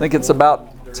I think it's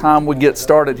about time we get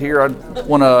started here. I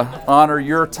want to honor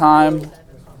your time.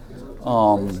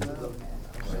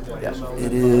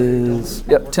 It is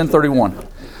 10:31.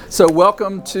 So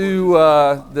welcome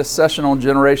to this session on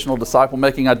generational disciple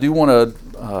making. I do want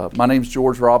to. My name's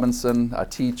George Robinson. I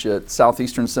teach at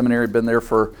Southeastern Seminary. Been there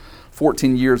for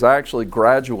 14 years. I actually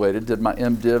graduated, did my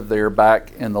MDiv there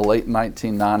back in the late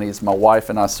 1990s. My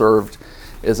wife and I served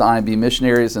as IMB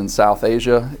missionaries in South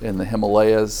Asia, in the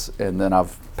Himalayas, and then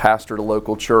I've pastored a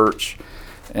local church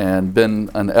and been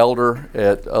an elder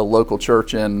at a local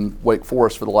church in Wake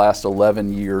Forest for the last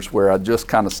 11 years, where I just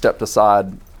kind of stepped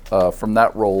aside from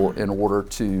that role in order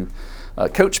to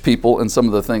coach people in some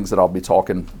of the things that I'll be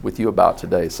talking with you about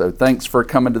today. So thanks for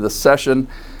coming to this session.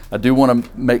 I do want to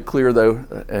make clear though,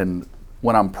 and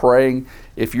when I'm praying,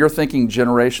 if you're thinking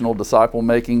generational disciple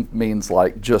making means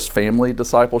like just family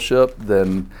discipleship,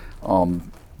 then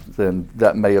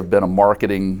that may have been a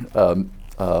marketing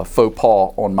faux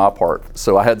pas on my part.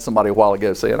 So I had somebody a while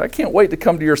ago saying, I can't wait to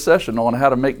come to your session on how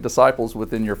to make disciples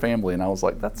within your family. And I was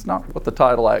like, that's not what the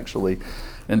title actually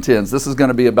intends. This is going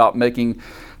to be about making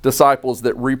disciples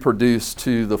that reproduce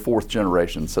to the fourth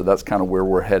generation. So that's kind of where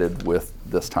we're headed with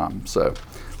this time. So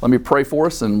let me pray for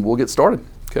us and we'll get started.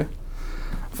 Okay.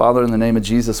 Father, in the name of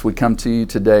Jesus, we come to you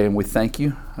today and we thank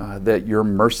you that your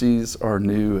mercies are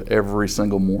new every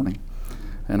single morning.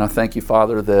 And I thank you,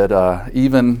 Father, that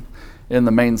even in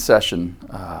the main session,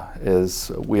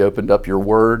 as we opened up your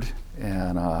word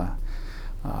and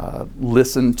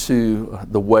listened to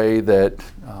the way that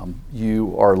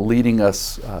you are leading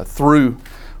us through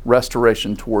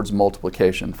restoration towards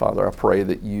multiplication, Father, I pray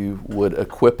that you would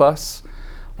equip us.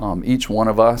 Each one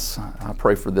of us, I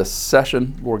pray for this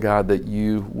session, Lord God, that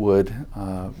you would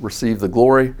receive the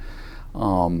glory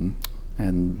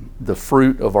and the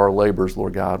fruit of our labors,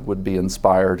 Lord God, would be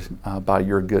inspired by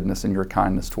your goodness and your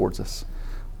kindness towards us.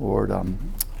 Lord,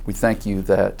 we thank you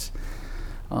that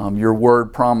your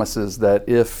word promises that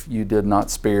if you did not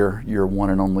spare your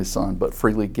one and only Son, but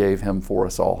freely gave him for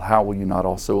us all, how will you not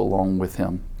also along with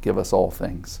him give us all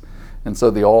things? And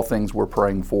so the all things we're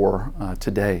praying for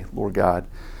today, Lord God,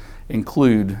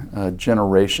 include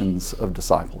generations of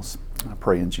disciples. I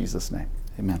pray in Jesus' name.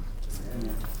 Amen.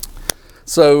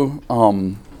 So,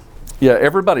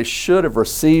 everybody should have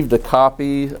received a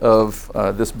copy of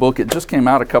this book. It just came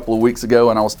out a couple of weeks ago,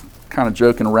 and I was kind of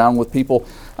joking around with people.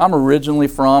 I'm originally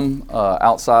from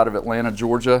outside of Atlanta,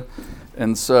 Georgia,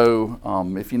 and so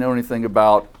if you know anything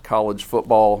about college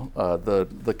football,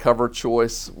 the cover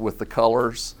choice with the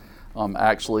colors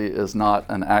actually is not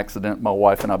an accident. My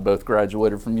wife and I both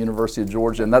graduated from University of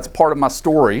Georgia, and that's part of my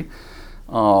story,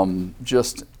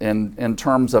 just in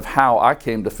terms of how I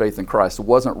came to faith in Christ. I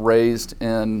wasn't raised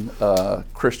in a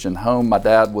Christian home. My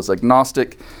dad was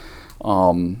agnostic.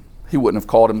 He wouldn't have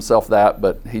called himself that,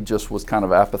 but he just was kind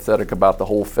of apathetic about the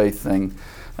whole faith thing.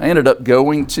 I ended up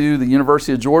going to the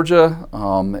University of Georgia,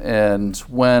 and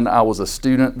when I was a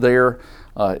student there,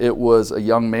 it was a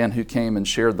young man who came and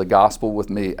shared the gospel with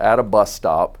me at a bus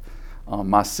stop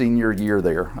my senior year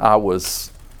there. I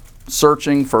was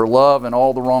searching for love in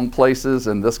all the wrong places,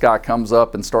 and this guy comes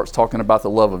up and starts talking about the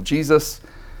love of Jesus.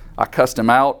 I cussed him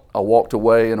out, I walked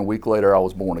away, and a week later I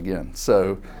was born again.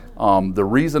 So the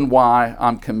reason why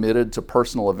I'm committed to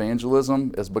personal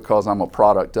evangelism is because I'm a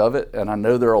product of it, and I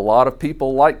know there are a lot of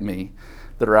people like me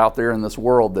that are out there in this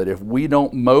world that if we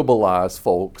don't mobilize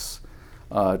folks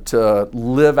to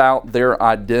live out their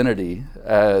identity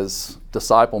as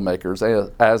disciple makers,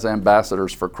 as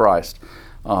ambassadors for Christ,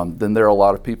 then there are a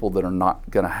lot of people that are not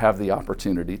going to have the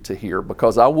opportunity to hear,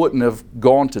 because I wouldn't have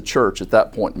gone to church at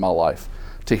that point in my life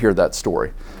to hear that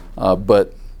story.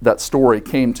 But that story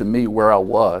came to me where I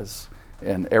was,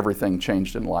 and everything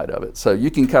changed in light of it. So you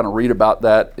can kind of read about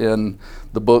that in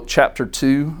the book. Chapter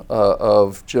 2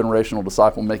 of Generational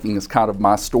Disciple Making is kind of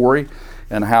my story,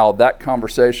 and how that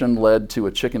conversation led to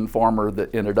a chicken farmer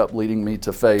that ended up leading me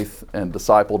to faith and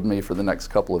discipled me for the next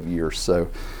couple of years. So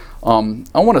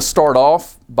I want to start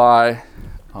off by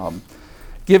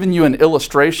giving you an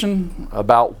illustration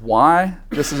about why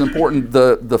this is important.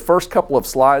 The first couple of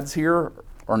slides here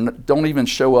don't even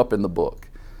show up in the book,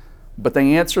 but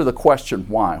they answer the question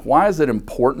why. Why is it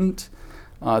important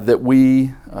that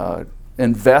we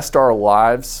invest our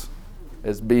lives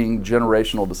as being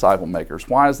generational disciple makers?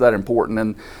 Why is that important?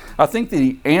 And I think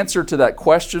the answer to that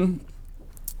question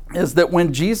is that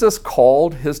when Jesus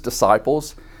called his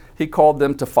disciples, he called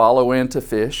them to follow and to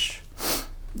fish.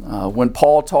 When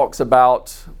Paul talks about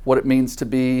what it means to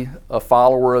be a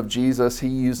follower of Jesus, he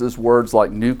uses words like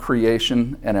new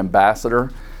creation and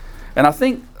ambassador. And I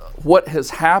think what has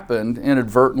happened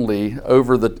inadvertently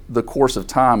over the course of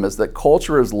time is that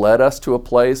culture has led us to a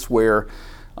place where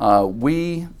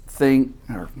we think,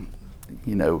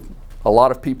 a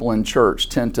lot of people in church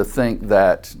tend to think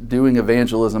that doing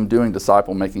evangelism, doing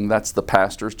disciple making, that's the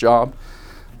pastor's job.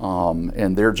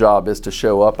 And their job is to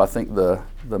show up. I think the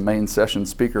main session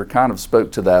speaker kind of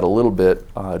spoke to that a little bit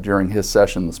during his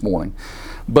session this morning.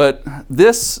 But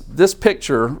this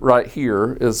picture right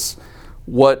here is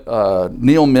what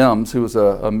Neil Mims, who was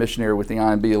a missionary with the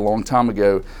IMB a long time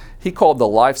ago, he called the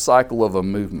life cycle of a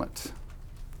movement.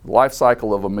 Life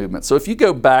cycle of a movement. So if you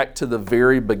go back to the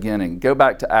very beginning, go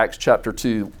back to Acts chapter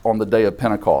 2 on the day of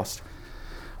Pentecost,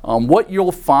 what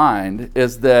you'll find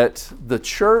is that the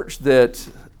church that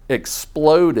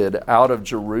exploded out of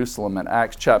Jerusalem in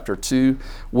Acts chapter 2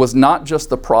 was not just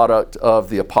the product of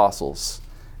the apostles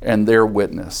and their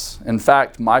witness. In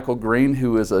fact, Michael Green,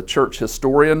 who is a church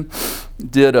historian,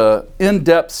 did an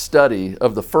in-depth study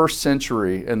of the first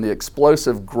century and the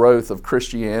explosive growth of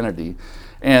Christianity.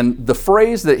 And the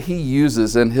phrase that he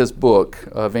uses in his book,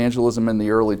 Evangelism in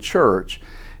the Early Church,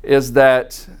 is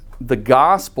that the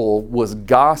gospel was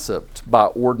gossiped by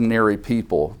ordinary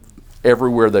people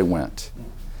everywhere they went.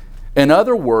 In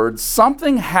other words,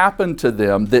 something happened to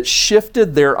them that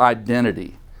shifted their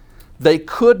identity. They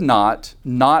could not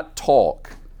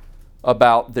talk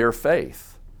about their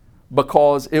faith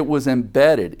because it was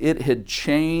embedded. It had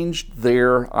changed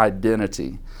their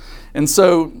identity. And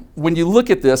so when you look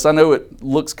at this, I know it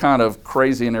looks kind of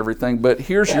crazy and everything, but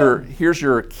here's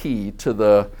your key to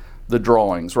the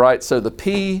drawings, right? So the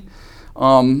P,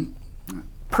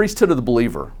 priesthood of the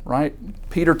believer, right?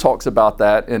 Peter talks about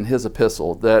that in his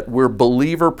epistle, that we're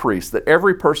believer priests, that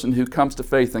every person who comes to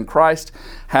faith in Christ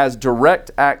has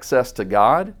direct access to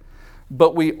God,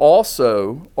 but we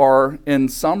also are, in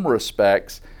some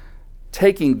respects,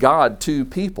 taking God to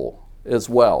people as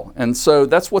well. And so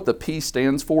that's what the P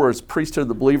stands for, is priesthood of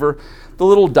the believer. The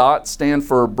little dots stand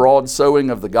for broad sowing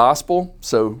of the gospel,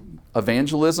 so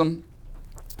evangelism.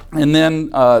 And then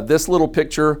this little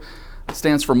picture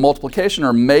stands for multiplication,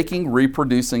 or making,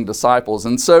 reproducing disciples.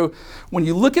 And so when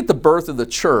you look at the birth of the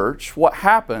church, what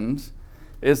happened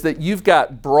is that you've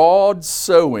got broad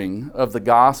sowing of the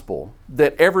gospel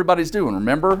that everybody's doing.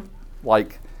 Remember,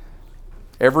 like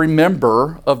every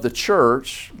member of the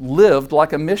church lived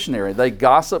like a missionary. They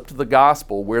gossiped the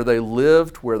gospel where they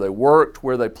lived, where they worked,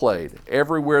 where they played.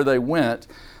 Everywhere they went,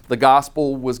 the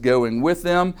gospel was going with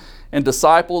them, and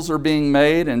disciples are being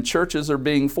made and churches are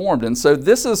being formed. And so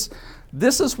this is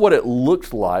what it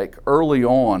looked like early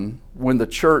on when the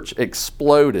church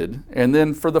exploded. And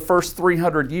then for the first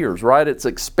 300 years, right, it's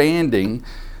expanding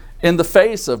in the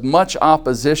face of much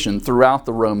opposition throughout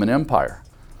the Roman Empire.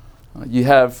 You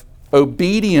have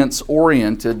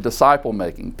obedience-oriented disciple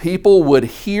making. People would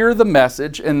hear the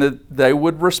message and they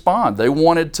would respond. They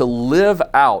wanted to live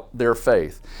out their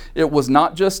faith. It was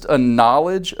not just a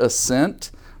knowledge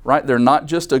assent, right? They're not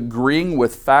just agreeing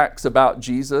with facts about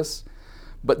Jesus,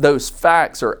 but those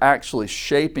facts are actually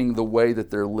shaping the way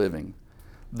that they're living.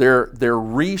 They're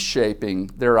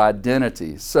reshaping their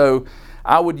identity. So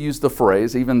I would use the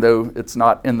phrase, even though it's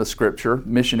not in the scripture,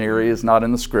 missionary is not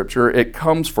in the scripture, it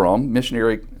comes from,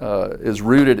 missionary is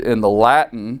rooted in the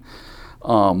Latin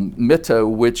mitto,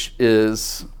 which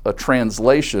is a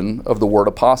translation of the word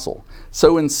apostle.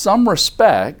 So in some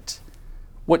respect,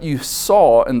 what you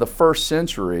saw in the first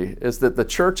century is that the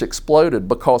church exploded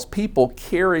because people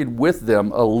carried with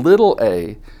them a little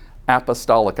a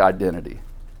apostolic identity.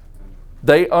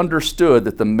 They understood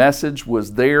that the message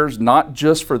was theirs, not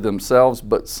just for themselves,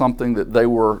 but something that they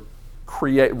were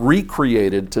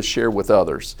recreated to share with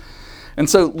others. And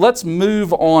so let's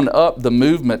move on up the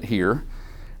movement here,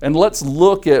 and let's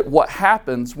look at what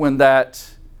happens when that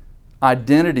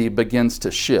identity begins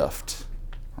to shift.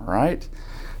 All right?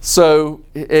 So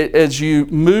as you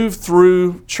move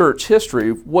through church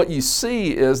history, what you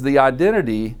see is the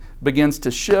identity begins to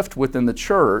shift within the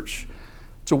church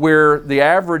to where the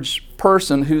average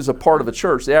person who's a part of a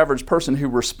church, the average person who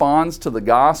responds to the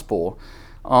gospel,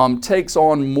 takes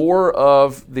on more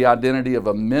of the identity of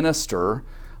a minister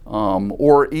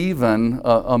or even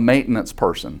a maintenance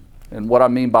person. And what I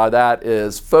mean by that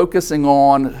is focusing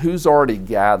on who's already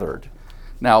gathered.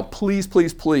 Now, please,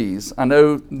 please, please, I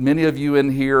know many of you in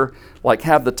here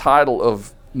have the title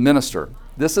of minister.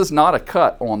 This is not a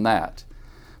cut on that.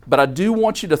 But I do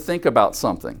want you to think about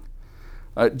something.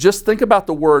 Just think about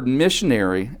the word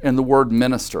missionary and the word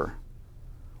minister.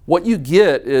 What you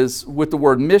get is, with the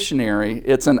word missionary,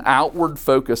 it's an outward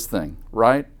focused thing,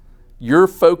 right? You're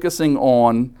focusing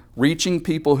on reaching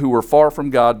people who are far from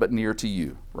God but near to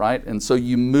you, right? And so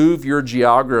you move your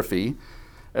geography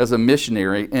as a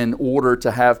missionary in order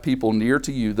to have people near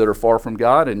to you that are far from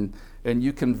God, and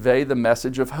you convey the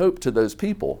message of hope to those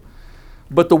people.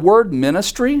 But the word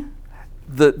ministry,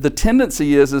 the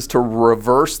tendency is to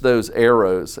reverse those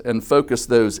arrows and focus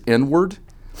those inward.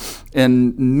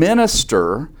 And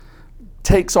minister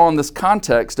takes on this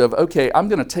context of, okay, I'm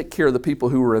going to take care of the people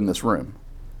who are in this room,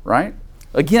 right?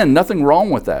 Again, nothing wrong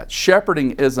with that.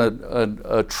 Shepherding is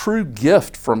a true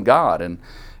gift from God,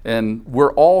 and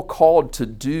we're all called to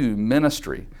do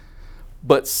ministry.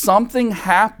 But something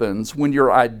happens when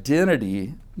your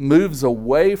identity moves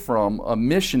away from a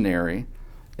missionary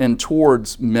and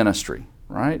towards ministry,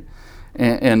 right?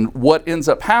 And what ends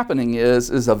up happening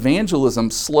is evangelism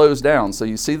slows down. So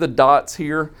you see the dots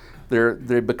here,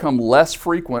 they become less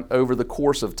frequent over the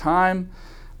course of time.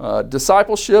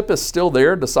 Discipleship is still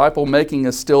there, disciple making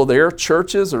is still there,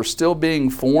 churches are still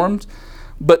being formed.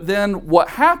 But then what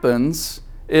happens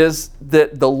is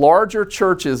that the larger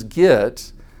churches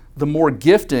get, the more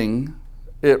gifting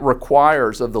it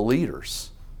requires of the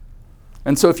leaders.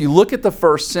 And so if you look at the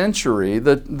first century,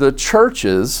 the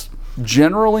churches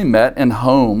generally met in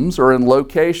homes or in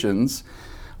locations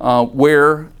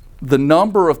where the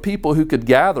number of people who could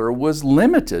gather was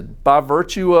limited by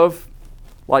virtue of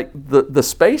like the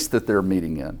space that they're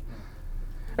meeting in.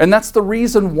 And that's the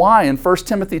reason why in 1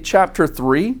 Timothy chapter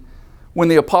 3, when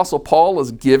the Apostle Paul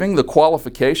is giving the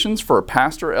qualifications for a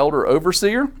pastor, elder,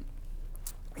 overseer,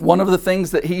 one of the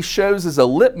things that he shows as a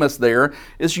litmus there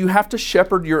is you have to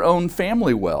shepherd your own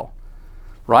family well,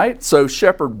 right? So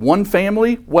shepherd one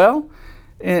family well,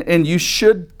 and you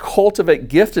should cultivate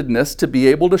giftedness to be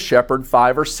able to shepherd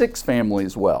 5 or 6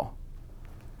 families well.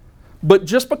 But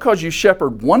just because you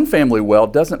shepherd one family well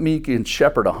doesn't mean you can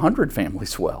shepherd 100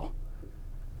 families well,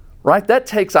 right? That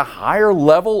takes a higher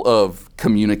level of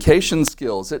communication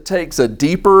skills. It takes a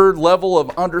deeper level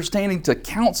of understanding to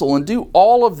counsel and do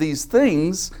all of these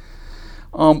things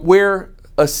where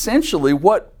essentially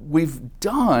what we've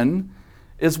done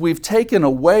is we've taken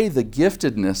away the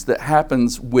giftedness that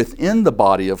happens within the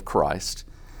body of Christ,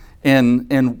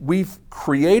 and we've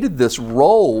created this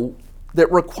role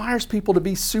that requires people to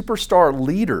be superstar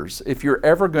leaders if you're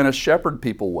ever going to shepherd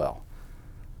people well.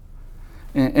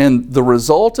 And the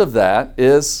result of that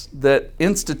is that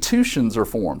institutions are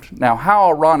formed. Now, how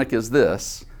ironic is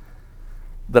this,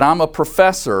 that I'm a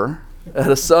professor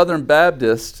at a Southern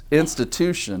Baptist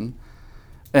institution,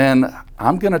 and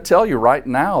I'm going to tell you right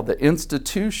now that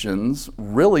institutions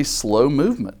really slow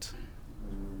movement.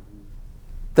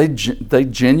 They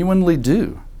genuinely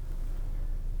do.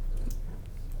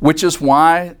 Which is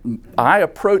why I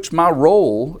approach my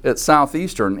role at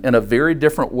Southeastern in a very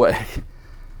different way.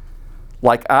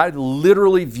 Like, I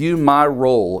literally view my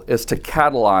role as to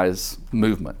catalyze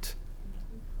movement,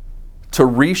 to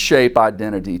reshape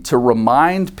identity, to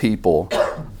remind people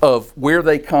of where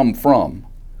they come from,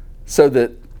 so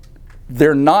that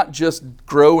they're not just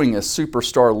growing as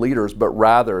superstar leaders, but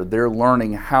rather they're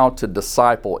learning how to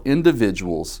disciple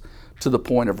individuals to the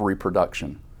point of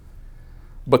reproduction.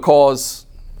 Because,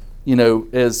 you know,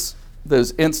 as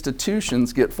those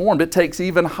institutions get formed, it takes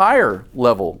even higher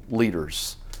level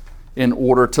leaders in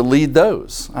order to lead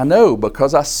those. I know,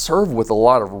 because I serve with a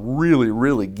lot of really,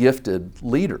 really gifted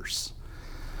leaders.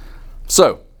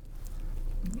 So,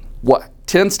 what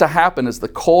tends to happen is the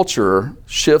culture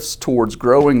shifts towards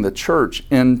growing the church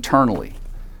internally,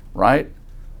 right?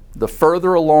 The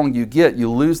further along you get, you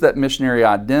lose that missionary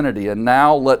identity, and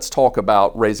now let's talk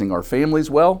about raising our families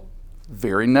well.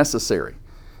 Very necessary.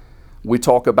 We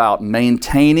talk about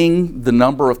maintaining the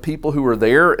number of people who are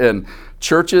there, and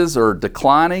churches are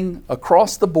declining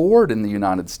across the board in the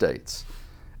United States.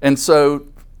 And so,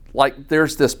 like,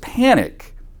 there's this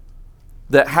panic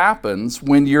that happens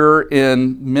when you're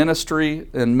in ministry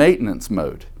and maintenance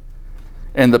mode.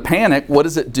 And the panic, what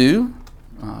does it do?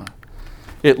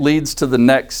 It leads to the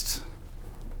next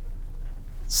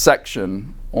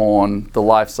section on the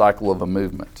life cycle of a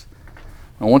movement.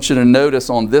 I want you to notice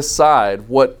on this side,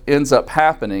 what ends up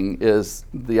happening is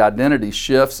the identity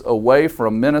shifts away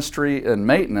from ministry and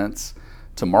maintenance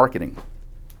to marketing.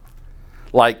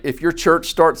 Like, if your church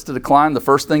starts to decline, the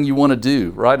first thing you want to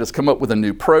do, right, is come up with a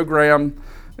new program,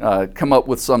 come up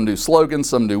with some new slogan,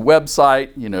 some new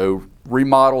website, you know,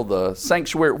 remodel the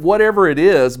sanctuary, whatever it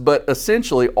is. But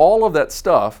essentially, all of that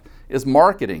stuff is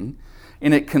marketing,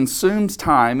 and it consumes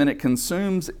time and it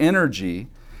consumes energy,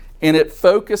 and it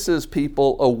focuses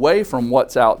people away from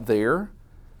what's out there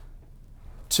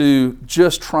to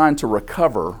just trying to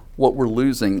recover what we're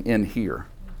losing in here.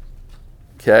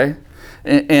 Okay?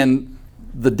 And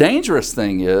the dangerous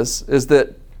thing is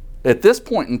that at this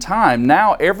point in time,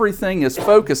 now everything is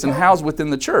focused and housed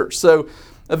within the church. So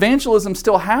Evangelism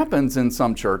still happens in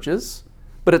some churches,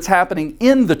 but it's happening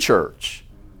in the church.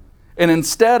 And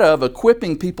instead of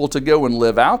equipping people to go and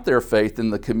live out their faith in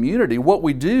the community, what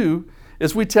we do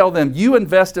is we tell them, you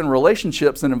invest in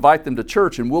relationships and invite them to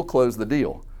church and we'll close the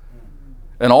deal.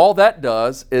 And all that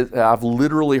does is, I've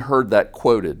literally heard that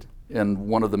quoted in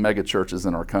one of the mega churches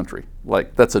in our country.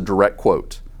 Like, that's a direct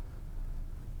quote.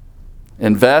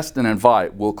 Invest and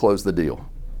invite, we'll close the deal.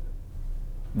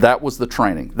 That was the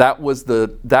training. That was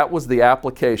the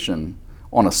application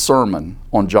on a sermon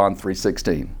on John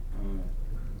 3:16.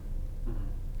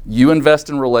 You invest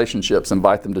in relationships,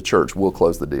 invite them to church, we'll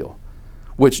close the deal.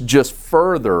 Which just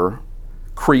further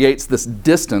creates this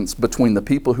distance between the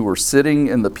people who are sitting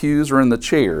in the pews or in the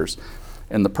chairs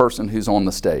and the person who's on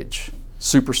the stage.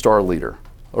 Superstar leader,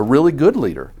 a really good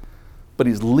leader, but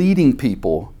he's leading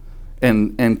people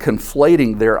and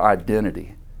conflating their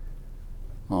identity.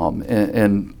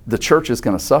 And the church is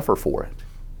going to suffer for it.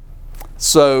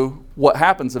 So what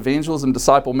happens, evangelism,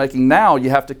 disciple making, now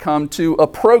you have to come to a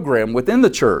program within the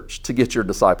church to get your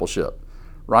discipleship,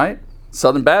 right?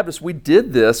 Southern Baptist, we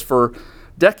did this for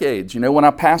decades. You know, when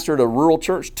I pastored a rural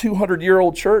church,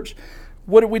 200-year-old church,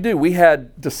 what did we do? We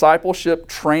had discipleship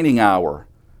training hour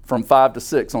from 5 to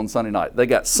 6 on Sunday night. They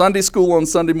got Sunday school on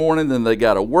Sunday morning, then they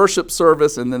got a worship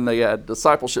service, and then they had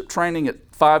discipleship training at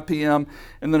 5 p.m.,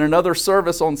 and then another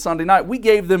service on Sunday night. We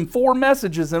gave them 4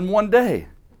 messages in one day.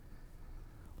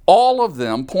 All of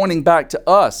them pointing back to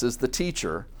us as the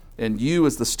teacher and you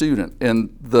as the student.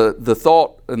 And the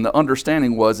thought and the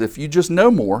understanding was, if you just know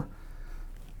more,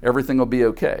 everything will be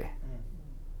okay.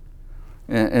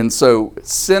 And so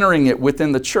centering it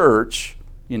within the church,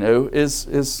 you know,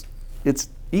 it's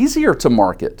easier to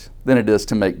market than it is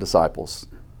to make disciples.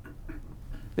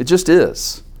 It just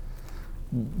is.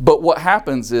 But what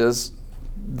happens is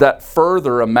that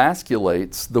further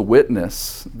emasculates the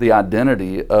witness, the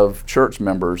identity of church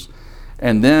members,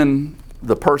 and then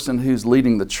the person who's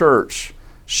leading the church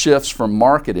shifts from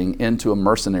marketing into a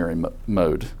mercenary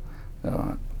mode.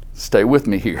 Stay with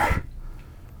me here.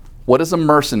 What is a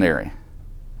mercenary?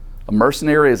 A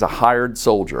mercenary is a hired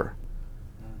soldier.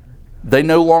 They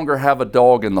no longer have a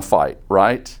dog in the fight,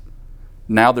 right?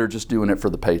 Now they're just doing it for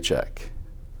the paycheck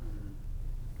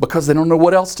because they don't know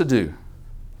what else to do.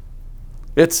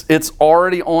 It's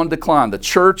already on decline. The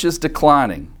church is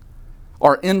declining.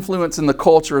 Our influence in the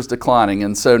culture is declining.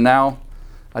 And so now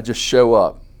I just show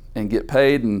up and get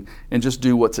paid and just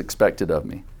do what's expected of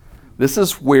me. This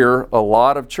is where a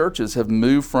lot of churches have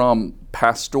moved from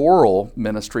pastoral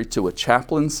ministry to a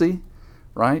chaplaincy,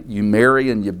 right? You marry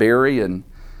and you bury and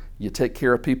you take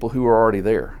care of people who are already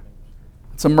there.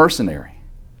 It's a mercenary.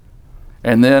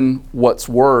 And then what's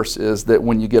worse is that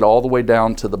when you get all the way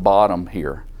down to the bottom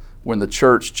here, when the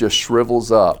church just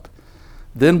shrivels up,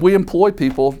 then we employ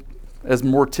people as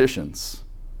morticians.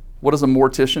 What does a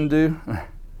mortician do?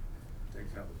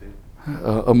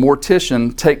 A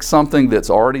mortician takes something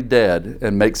that's already dead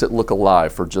and makes it look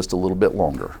alive for just a little bit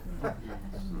longer.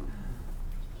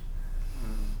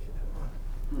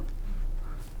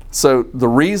 So the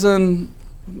reason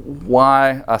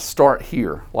why I start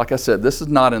here, like I said, this is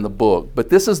not in the book,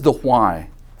 but this is the why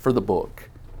for the book.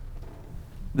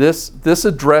 This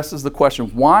addresses the question,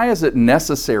 why is it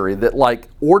necessary that, like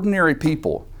ordinary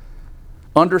people,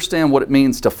 understand what it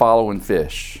means to follow and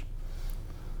fish?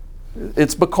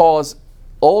 It's because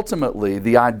ultimately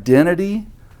the identity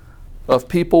of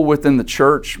people within the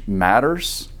church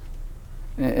matters,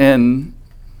 and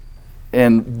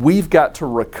we've got to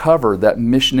recover that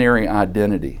missionary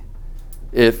identity.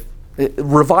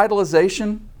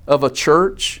 Revitalization of a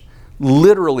church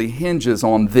literally hinges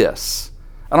on this.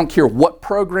 I don't care what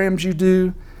programs you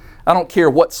do. I don't care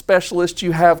what specialists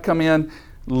you have come in.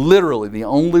 Literally, the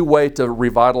only way to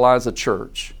revitalize a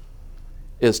church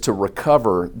is to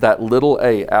recover that little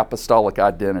a apostolic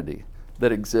identity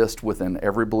that exists within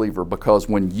every believer. Because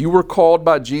when you were called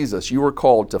by Jesus, you were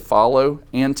called to follow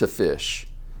and to fish.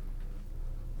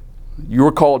 You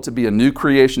were called to be a new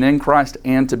creation in Christ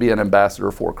and to be an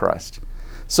ambassador for Christ.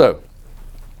 So,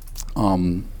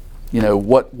 you know,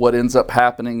 what ends up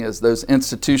happening is those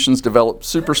institutions develop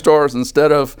superstars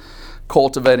instead of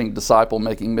cultivating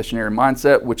disciple-making missionary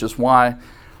mindset, which is why,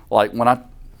 like, when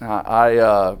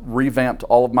I revamped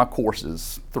all of my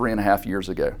courses 3.5 years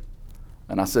ago.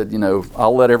 And I said, you know,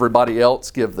 I'll let everybody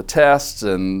else give the tests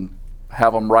and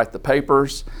have them write the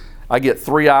papers. I get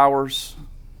 3 hours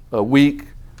a week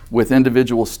with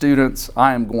individual students.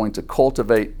 I am going to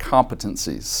cultivate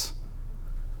competencies.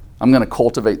 I'm going to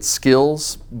cultivate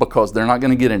skills because they're not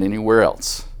going to get it anywhere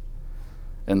else.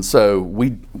 And so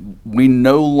we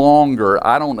no longer,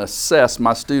 I don't assess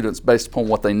my students based upon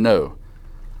what they know.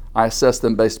 I assess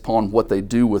them based upon what they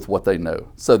do with what they know.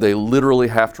 So they literally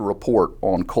have to report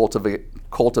on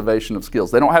cultivation of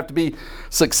skills. They don't have to be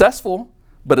successful,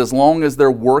 but as long as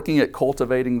they're working at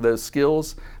cultivating those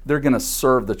skills, they're going to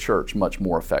serve the church much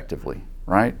more effectively,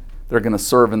 right? They're going to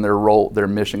serve in their role, their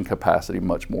mission capacity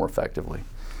much more effectively.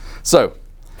 So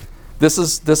this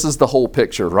is the whole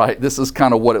picture, right? This is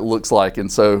kind of what it looks like.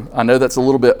 And so I know that's a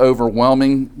little bit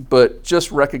overwhelming, but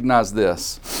just recognize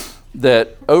this,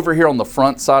 that over here on the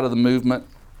front side of the movement,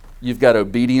 you've got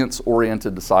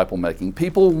obedience-oriented disciple making.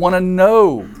 People want to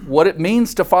know what it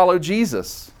means to follow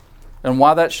Jesus and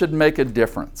why that should make a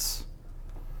difference.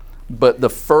 But the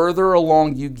further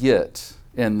along you get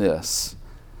in this,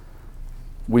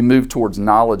 we move towards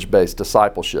knowledge-based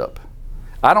discipleship.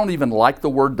 I don't even like the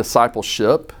word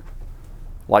discipleship.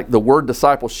 Like, the word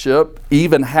discipleship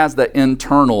even has that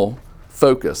internal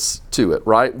focus to it,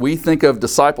 right? We think of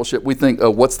discipleship, we think,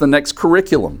 oh, what's the next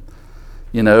curriculum?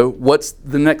 You know, what's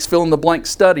the next fill-in-the-blank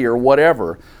study or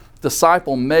whatever.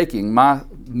 Disciple making, my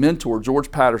mentor,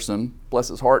 George Patterson, bless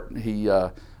his heart, he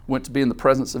went to be in the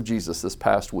presence of Jesus this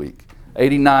past week.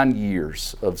 89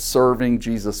 years of serving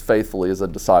Jesus faithfully as a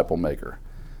disciple maker.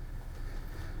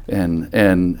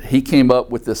 And he came up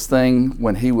with this thing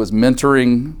when he was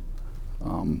mentoring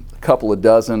a couple of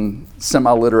dozen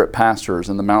semi-literate pastors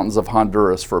in the mountains of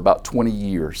Honduras for about 20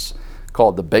 years,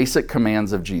 called the Basic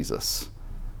Commands of Jesus.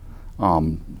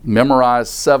 Memorize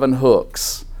 7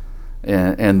 hooks,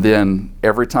 and then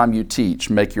every time you teach,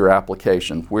 make your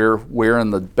application. Where in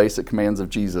the Basic Commands of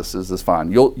Jesus is this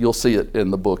fine? You'll see it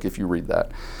in the book if you read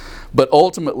that. But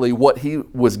ultimately, what he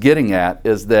was getting at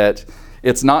is that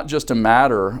it's not just a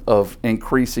matter of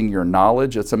increasing your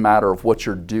knowledge, it's a matter of what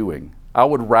you're doing. I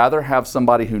would rather have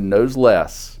somebody who knows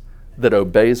less, that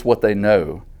obeys what they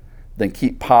know, than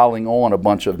keep piling on a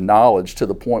bunch of knowledge to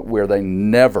the point where they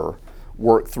never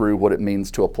work through what it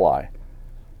means to apply.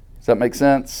 Does that make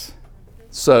sense?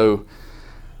 So,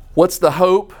 what's the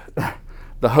hope?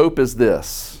 The hope is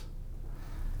this.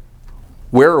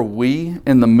 Where are we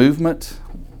in the movement?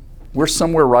 We're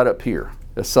somewhere right up here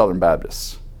as Southern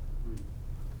Baptists.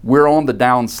 We're on the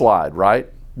downslide, right?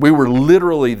 We were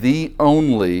literally the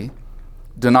only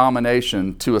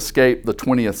denomination to escape the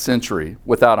 20th century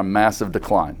without a massive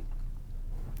decline.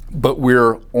 But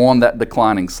we're on that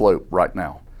declining slope right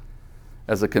now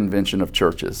as a convention of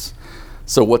churches.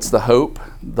 So what's the hope?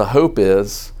 The hope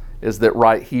is that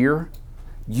right here,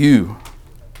 you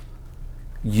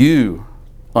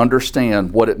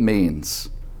understand what it means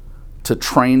to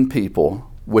train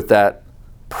people with that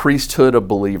priesthood of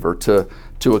believer, to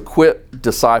equip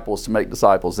disciples to make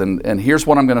disciples. And here's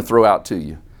what I'm going to throw out to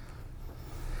you.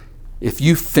 If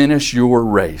you finish your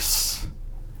race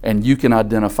and you can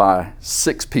identify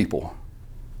 6 people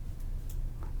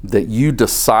that you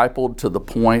discipled to the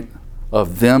point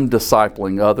of them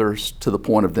discipling others, to the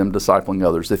point of them discipling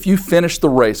others, if you finish the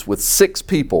race with 6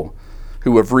 people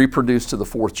who have reproduced to the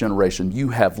 4th generation, you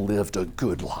have lived a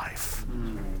good life.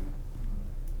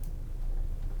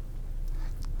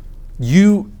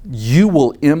 You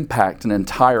will impact an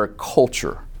entire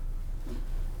culture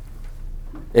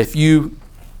if you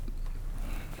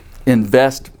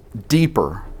invest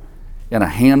deeper in a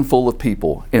handful of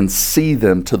people and see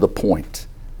them to the point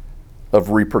of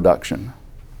reproduction.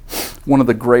 One of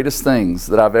the greatest things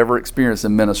that I've ever experienced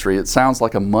in ministry, it sounds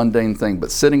like a mundane thing,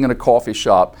 but sitting in a coffee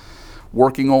shop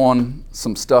working on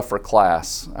some stuff for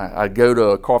class. I go to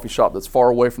a coffee shop that's far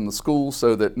away from the school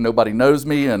so that nobody knows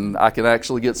me and I can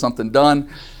actually get something done.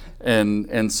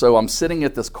 And so I'm sitting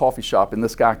at this coffee shop and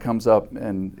this guy comes up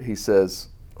and he says,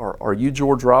 are you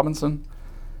George Robinson?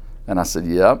 And I said,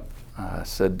 yep. I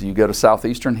said, do you go to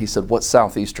Southeastern? He said, what's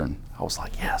Southeastern? I was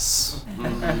like, yes.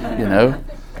 You know?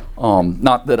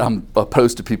 Not that I'm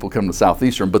opposed to people coming to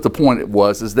Southeastern, but the point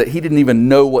is that he didn't even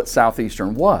know what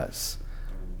Southeastern was.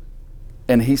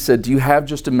 And he said, do you have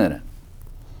just a minute?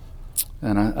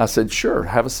 And I said, sure,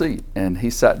 have a seat. And he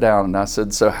sat down and I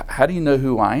said, so how do you know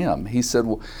who I am? He said,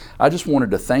 well, I just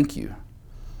wanted to thank you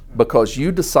because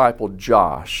you discipled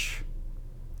Josh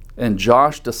and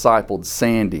Josh discipled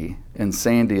Sandy and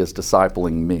Sandy is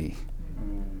discipling me.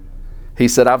 He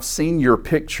said, I've seen your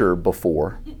picture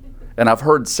before and I've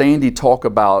heard Sandy talk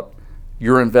about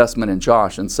your investment in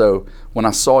Josh. And so when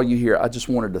I saw you here, I just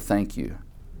wanted to thank you.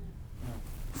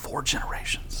 4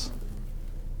 generations.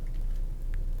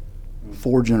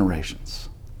 4 generations.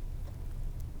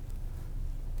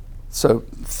 So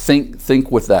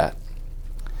think with that.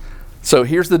 So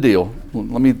here's the deal.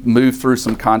 Let me move through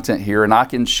some content here, and I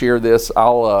can share this.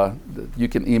 You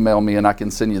can email me, and I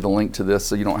can send you the link to this,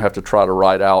 so you don't have to try to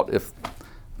write out. If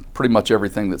pretty much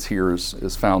everything that's here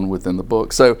is found within the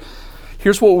book. So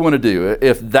Here's what we want to do.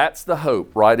 If that's the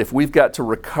hope, right? If we've got to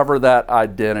recover that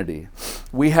identity,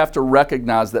 we have to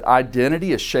recognize that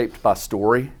identity is shaped by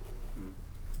story.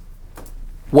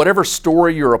 Whatever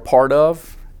story you're a part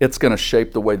of, it's going to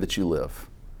shape the way that you live.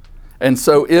 And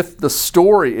so if the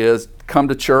story is come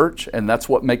to church and that's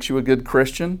what makes you a good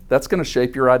Christian, that's going to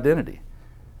shape your identity.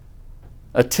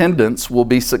 Attendance will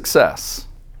be success,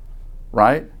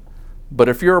 right? But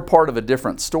if you're a part of a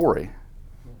different story,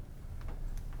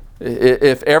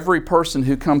 if every person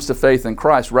who comes to faith in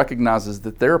Christ recognizes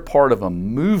that they're part of a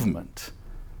movement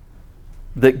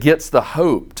that gets the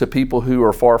hope to people who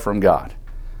are far from God,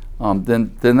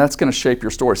 then that's going to shape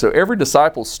your story. So every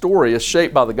disciple's story is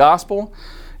shaped by the gospel.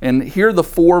 And here are the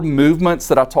 4 movements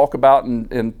that I talk about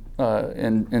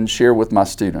and share with my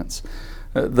students.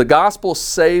 The gospel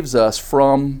saves us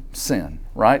from sin,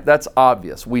 right? That's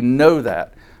obvious. We know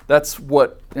that. That's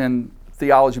what in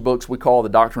theology books we call the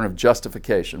doctrine of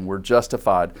justification. We're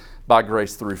justified by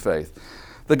grace through faith.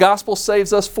 The gospel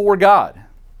saves us for God.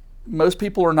 Most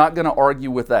people are not going to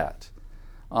argue with that.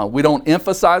 We don't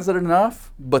emphasize it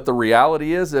enough, but the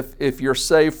reality is if you're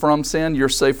saved from sin, you're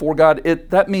saved for God.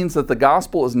 That means that the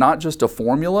gospel is not just a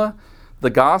formula.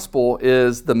 The gospel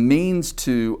is the means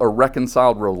to a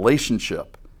reconciled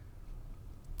relationship.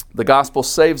 The gospel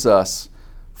saves us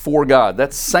for God.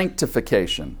 That's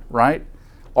sanctification, right?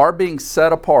 Our being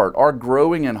set apart, our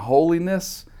growing in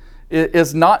holiness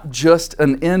is not just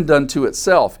an end unto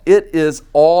itself. It is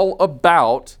all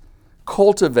about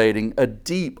cultivating a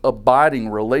deep, abiding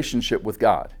relationship with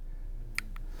God.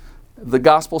 The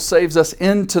gospel saves us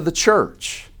into the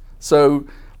church. So,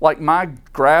 like my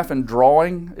graph and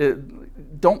drawing,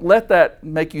 don't let that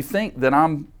make you think that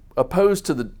I'm opposed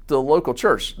to the local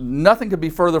church. Nothing could be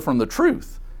further from the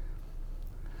truth.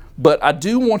 But I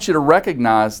do want you to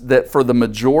recognize that for the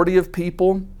majority of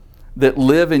people that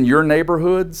live in your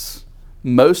neighborhoods,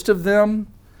 most of them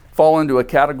fall into a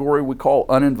category we call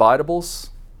uninvitables.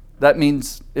 That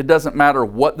means it doesn't matter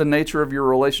what the nature of your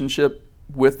relationship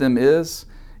with them is.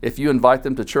 If you invite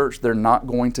them to church, they're not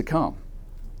going to come.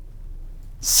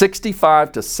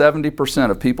 65 to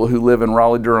 70% of people who live in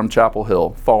Raleigh, Durham, Chapel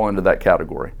Hill fall into that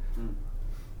category.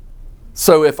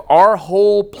 So if our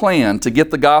whole plan to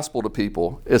get the gospel to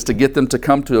people is to get them to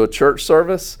come to a church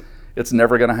service, it's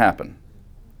never going to happen.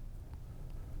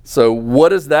 So what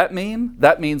does that mean?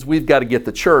 That means we've got to get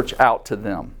the church out to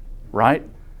them, right?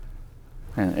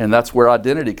 And that's where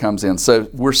identity comes in. So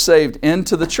we're saved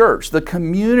into the church, the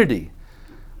community,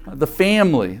 the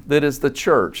family that is the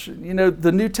church. You know,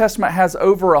 the New Testament has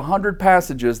over 100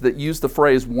 passages that use the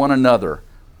phrase one another.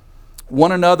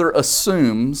 One another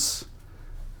assumes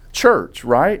church,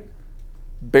 right?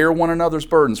 Bear one another's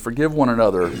burdens, forgive one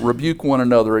another, rebuke one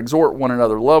another, exhort one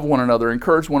another, love one another,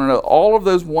 encourage one another. All of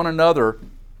those one another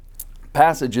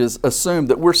passages assume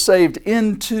that we're saved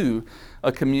into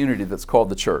a community that's called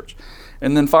the church.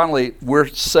 And then finally, we're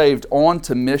saved on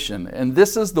to mission. And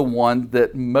this is the one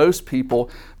that most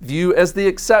people view as the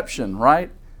exception,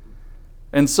 right?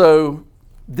 And so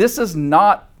this is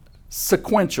not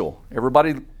sequential.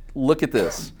 Everybody look at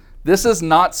this. This is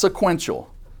not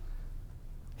sequential.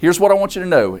 Here's what I want you to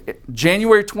know.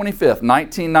 January 25th,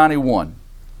 1991,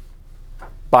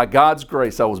 by God's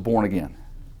grace, I was born again.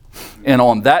 And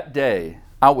on that day,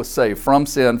 I was saved from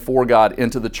sin, for God,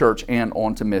 into the church, and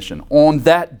on to mission. On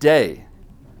that day.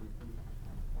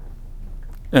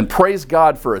 And praise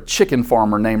God for a chicken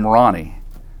farmer named Ronnie.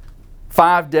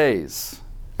 5 days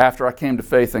after I came to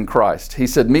faith in Christ, he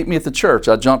said, meet me at the church.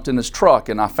 I jumped in his truck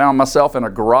and I found myself in a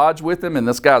garage with him and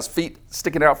this guy's feet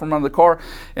sticking out from under the car.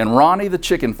 And Ronnie, the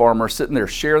chicken farmer, is sitting there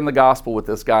sharing the gospel with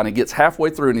this guy. And he gets halfway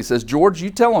through and he says, George, you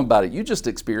tell him about it. You just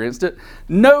experienced it.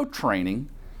 No training.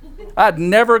 I'd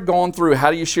never gone through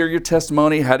how do you share your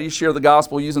testimony, how do you share the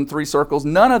gospel using 3 circles,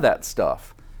 none of that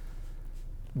stuff.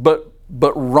 But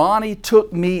Ronnie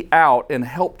took me out and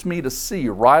helped me to see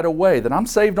right away that I'm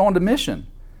saved on to mission.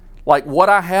 Like what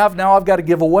I have now, I've got to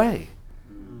give away.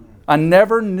 I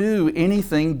never knew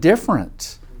anything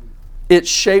different. It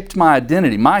shaped my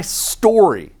identity. My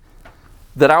story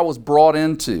that I was brought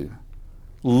into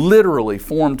literally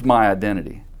formed my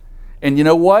identity. And you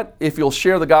know what? If you'll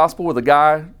share the gospel with a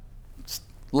guy,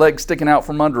 legs sticking out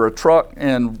from under a truck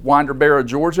in Winder Barrow,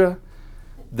 Georgia,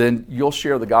 then you'll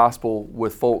share the gospel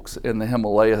with folks in the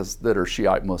Himalayas that are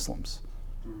Shiite Muslims.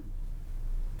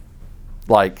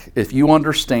 Like, if you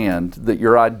understand that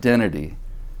your identity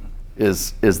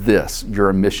is this, you're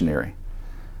a missionary.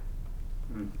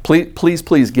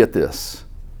 Please get this.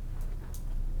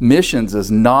 Missions is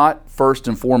not first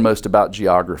and foremost about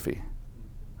geography.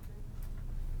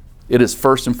 It is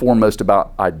first and foremost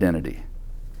about identity.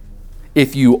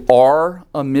 If you are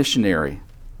a missionary,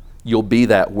 you'll be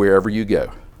that wherever you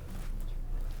go.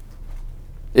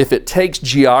 If it takes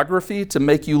geography to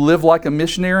make you live like a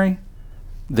missionary,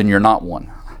 then you're not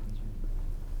one.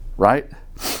 Right?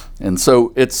 And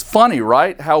so it's funny,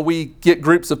 right? How we get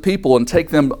groups of people and take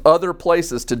them other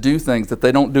places to do things that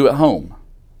they don't do at home.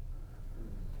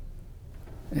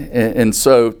 And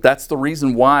so that's the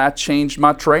reason why I changed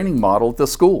my training model at the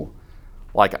school.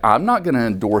 Like, I'm not going to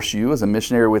endorse you as a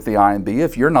missionary with the IMB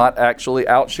if you're not actually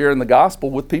out sharing the gospel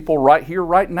with people right here,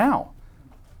 right now.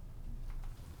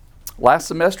 Last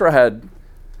semester I had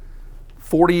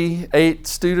 48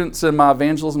 students in my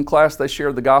evangelism class. They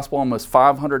shared the gospel almost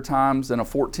 500 times in a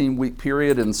 14-week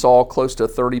period and saw close to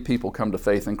 30 people come to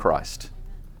faith in Christ.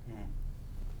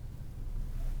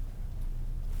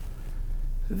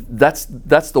 That's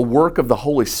the work of the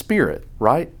Holy Spirit,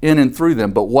 right? In and through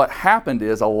them. But what happened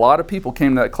is a lot of people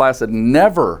came to that class that had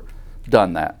never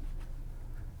done that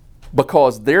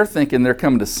because they're thinking they're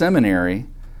coming to seminary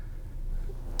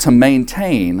to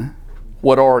maintain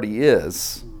what already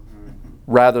is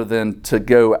rather than to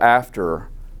go after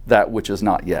that which is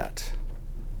not yet.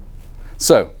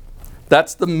 So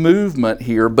that's the movement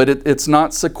here, but it's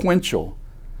not sequential.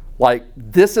 Like,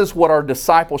 this is what our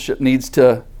discipleship needs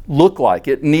to look like.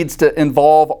 It needs to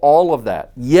involve all of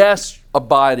that. Yes,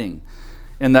 abiding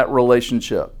in that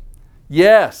relationship.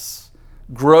 Yes,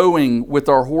 growing with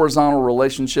our horizontal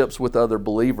relationships with other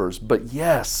believers. But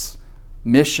yes,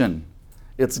 mission.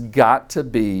 It's got to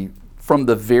be, from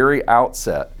the very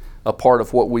outset, a part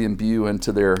of what we imbue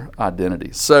into their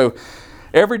identity. So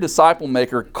every disciple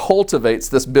maker cultivates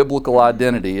this biblical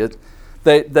identity.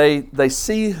 They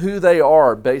see who they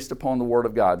are based upon the Word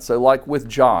of God. So like with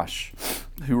Josh,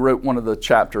 who wrote one of the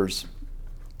chapters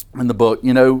in the book,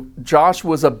 you know, Josh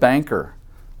was a banker,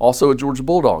 also a Georgia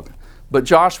Bulldog. But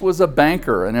Josh was a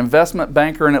banker, an investment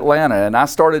banker in Atlanta, and I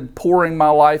started pouring my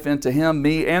life into him,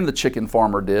 me and the chicken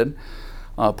farmer did,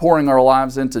 pouring our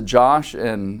lives into Josh,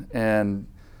 and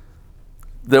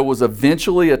there was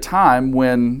eventually a time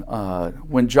when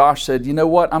Josh said, you know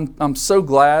what, I'm so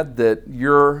glad that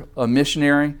you're a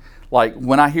missionary. Like,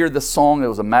 when I hear this song, it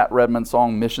was a Matt Redman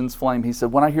song, Missions Flame. He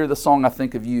said, when I hear this song, I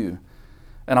think of you.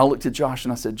 And I looked at Josh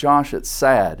and I said, Josh, it's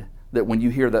sad that when you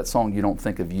hear that song, you don't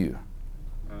think of you.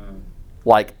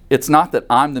 Like, it's not that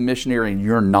I'm the missionary and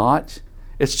you're not.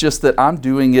 It's just that I'm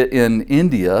doing it in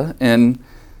India and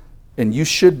you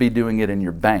should be doing it in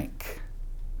your bank.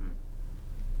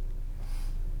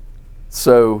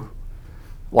 So,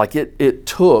 like, it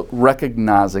took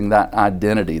recognizing that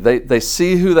identity. They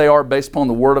see who they are based upon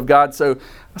the Word of God. So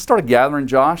I started gathering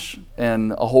Josh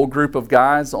and a whole group of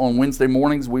guys on Wednesday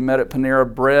mornings. We met at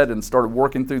Panera Bread and started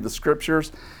working through the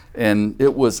Scriptures. And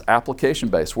it was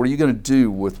application-based. What are you going to do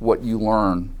with what you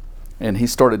learn? And he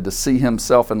started to see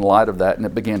himself in light of that, and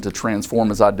it began to transform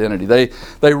his identity.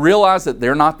 They realized that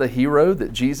they're not the hero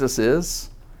that Jesus is,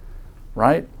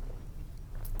 right?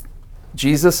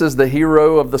 Jesus is the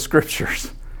hero of the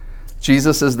Scriptures.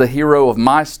 Jesus is the hero of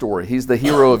my story. He's the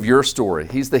hero of your story.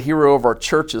 He's the hero of our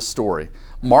church's story.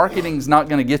 Marketing's not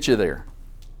going to get you there.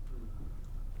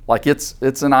 Like, it's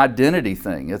an identity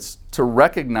thing. It's to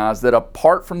recognize that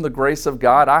apart from the grace of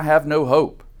God, I have no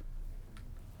hope.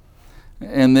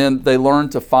 And then they learn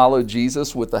to follow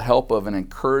Jesus with the help of an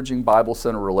encouraging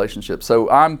Bible-centered relationship. So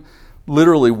I'm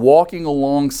literally walking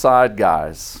alongside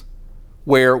guys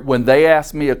where when they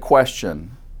ask me a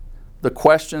question, the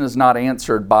question is not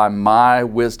answered by my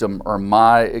wisdom or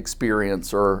my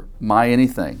experience or my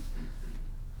anything.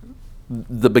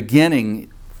 The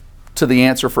beginning to the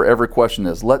answer for every question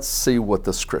is, let's see what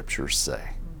the Scriptures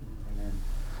say.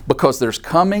 Because there's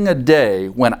coming a day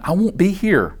when I won't be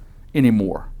here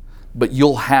anymore, but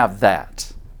you'll have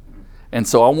that. And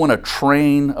so I want to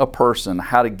train a person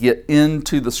how to get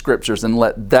into the Scriptures and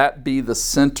let that be the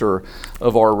center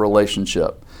of our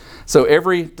relationship. So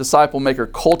every disciple maker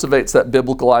cultivates that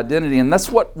biblical identity, and that's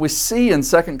what we see in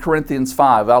 2 Corinthians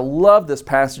 5. I love this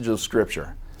passage of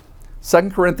Scripture. 2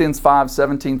 Corinthians 5,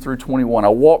 17 through 21. I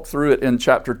walked through it in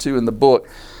chapter 2 in the book.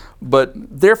 But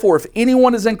therefore, if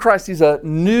anyone is in Christ, he's a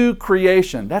new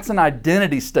creation. That's an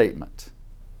identity statement,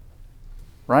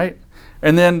 right?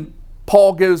 And then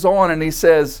Paul goes on and he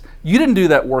says, you didn't do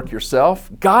that work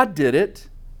yourself. God did it.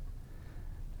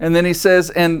 And then he says,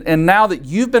 and now that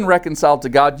you've been reconciled to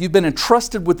God, you've been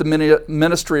entrusted with the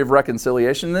ministry of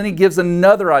reconciliation. And then he gives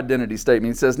another identity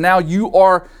statement. He says, now you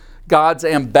are God's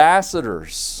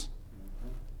ambassadors.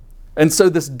 And so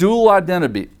this dual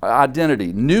identity,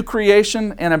 new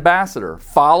creation and ambassador,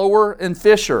 follower and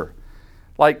fisher,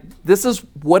 like, this is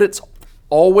what it's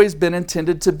always been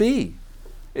intended to be.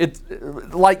 It's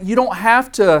like you don't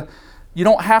have to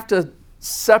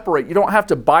separate. You don't have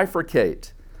to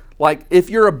bifurcate. Like, if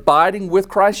you're abiding with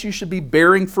Christ, you should be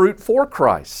bearing fruit for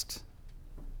Christ.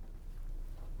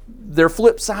 They're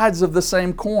flip sides of the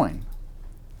same coin,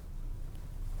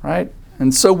 right?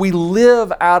 And so we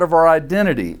live out of our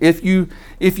identity. If you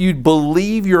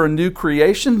believe you're a new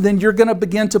creation, then you're going to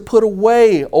begin to put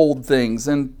away old things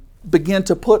and begin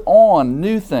to put on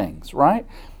new things, right?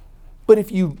 But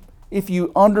if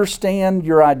you understand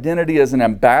your identity as an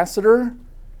ambassador,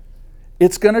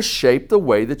 it's going to shape the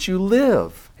way that you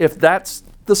live. If that's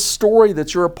the story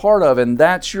that you're a part of and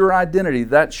that's your identity,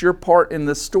 that's your part in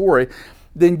the story,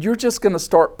 then you're just going to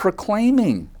start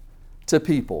proclaiming to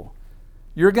people.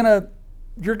 You're going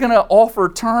to offer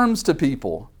terms to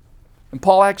people. And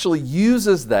Paul actually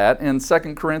uses that in 2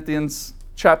 Corinthians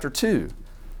chapter 2,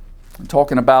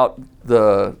 talking about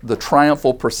the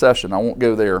triumphal procession. I won't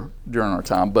go there during our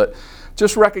time, but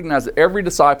just recognize that every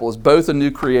disciple is both a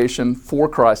new creation for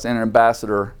Christ and an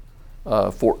ambassador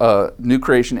for new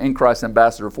creation in Christ,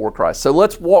 ambassador for Christ. So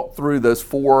let's walk through those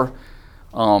four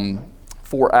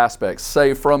aspects.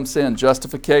 Saved from sin,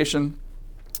 justification.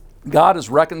 God has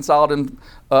reconciled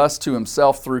us to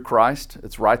himself through Christ.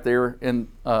 It's right there in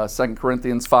 2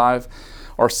 Corinthians 5.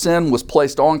 Our sin was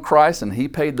placed on Christ and he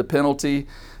paid the penalty.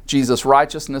 Jesus'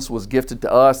 righteousness was gifted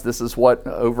to us. This is what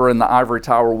over in the ivory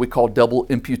tower we call double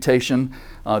imputation.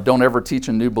 Don't ever teach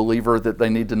a new believer that they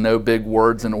need to know big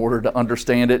words in order to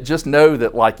understand it. Just know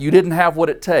that like you didn't have what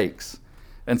it takes.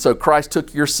 And so Christ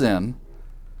took your sin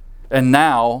and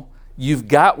now you've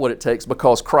got what it takes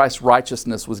because Christ's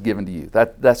righteousness was given to you.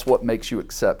 That's what makes you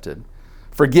accepted.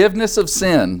 Forgiveness of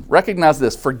sin. Recognize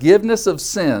this. Forgiveness of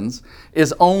sins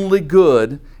is only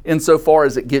good insofar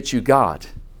as it gets you God.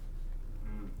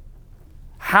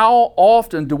 How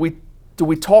often do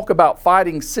we talk about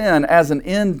fighting sin as an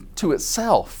end to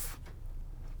itself?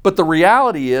 But the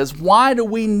reality is, why do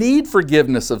we need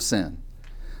forgiveness of sin?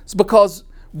 It's because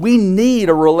we need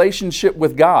a relationship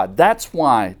with God. That's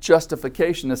why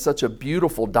justification is such a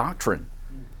beautiful doctrine.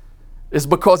 It's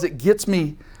because it gets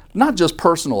me not just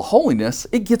personal holiness,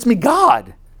 it gets me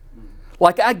God.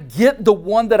 Like I get the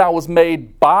one that I was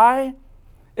made by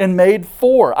and made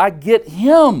for. I get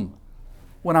him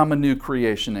when I'm a new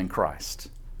creation in Christ.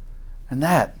 And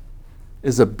that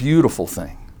is a beautiful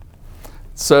thing.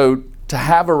 So to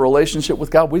have a relationship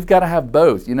with God, we've got to have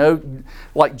both. You know,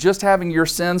 like just having your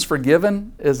sins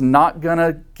forgiven is not going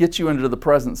to get you into the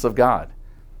presence of God.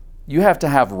 You have to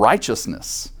have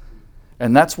righteousness.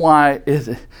 And that's why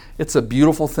it's a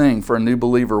beautiful thing for a new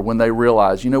believer when they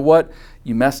realize, you know what?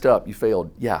 You messed up, you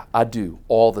failed. Yeah, I do,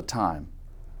 all the time.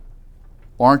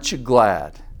 Aren't you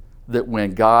glad that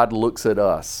when God looks at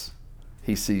us,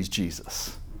 he sees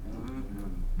Jesus?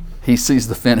 He sees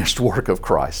the finished work of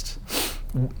Christ.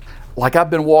 Like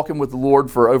I've been walking with the Lord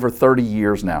for over 30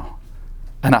 years now,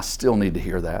 and I still need to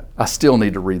hear that. I still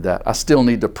need to read that. I still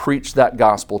need to preach that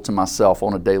gospel to myself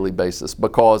on a daily basis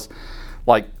because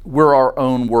like we're our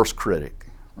own worst critic,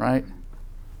 right?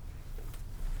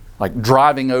 Like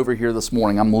driving over here this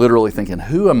morning, I'm literally thinking,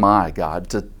 who am I, God,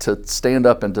 to stand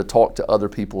up and to talk to other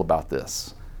people about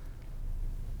this?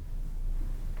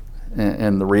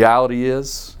 And the reality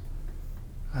is,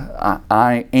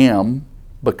 I am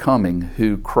becoming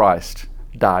who Christ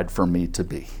died for me to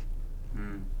be.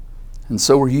 And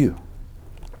so are you.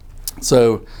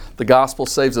 So the gospel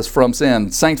saves us from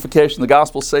sin. Sanctification, the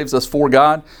gospel saves us for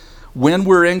God. When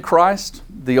we're in Christ,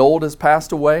 the old has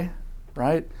passed away,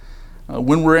 right?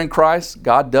 When we're in Christ,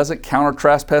 God doesn't count our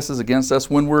trespasses against us.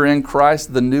 When we're in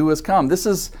Christ, the new has come. This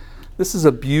is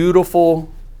a beautiful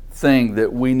thing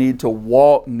that we need to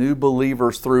walk new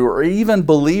believers through, or even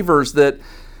believers that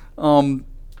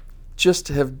just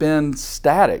have been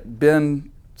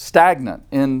been stagnant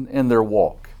in their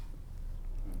walk.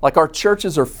 Like our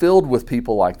churches are filled with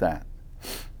people like that.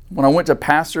 When I went to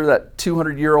pastor that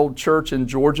 200-year-old church in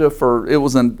Georgia it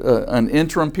was an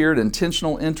interim period,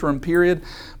 intentional interim period.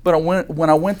 But when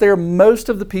I went there, most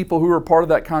of the people who were part of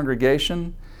that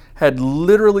congregation had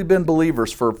literally been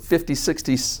believers for 50,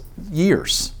 60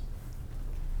 years.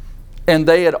 And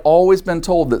they had always been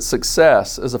told that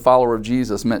success as a follower of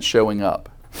Jesus meant showing up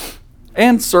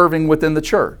and serving within the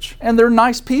church. And they're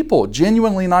nice people,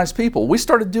 genuinely nice people. We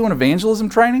started doing evangelism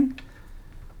training.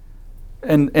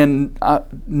 And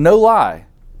no lie,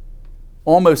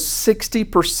 almost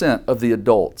 60% of the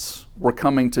adults were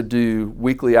coming to do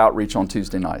weekly outreach on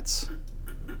Tuesday nights.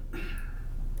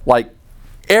 Like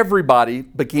everybody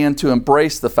began to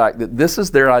embrace the fact that this is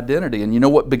their identity. And you know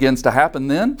what begins to happen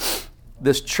then?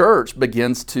 This church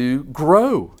begins to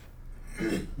grow.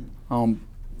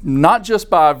 Not just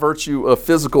by virtue of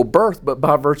physical birth, but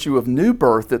by virtue of new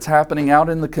birth that's happening out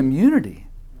in the community.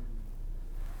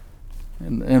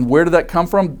 And where did that come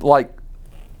from? Like,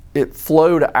 it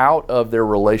flowed out of their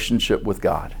relationship with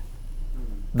God.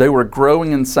 They were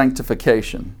growing in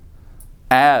sanctification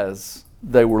as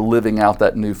they were living out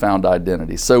that newfound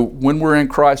identity. So when we're in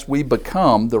Christ, we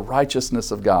become the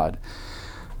righteousness of God.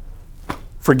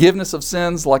 Forgiveness of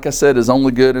sins, like I said, is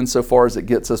only good insofar as it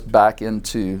gets us back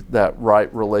into that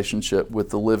right relationship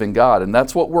with the living God. And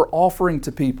that's what we're offering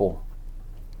to people.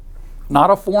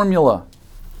 Not a formula.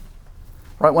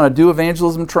 Right? When I do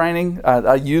evangelism training,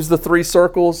 I use the 3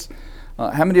 circles.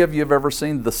 How many of you have ever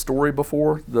seen The Story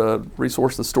before? The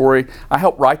resource, The Story. I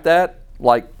helped write that,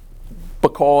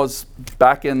 because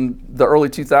back in the early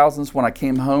 2000s when I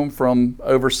came home from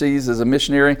overseas as a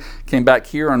missionary, came back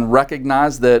here and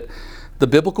recognized that the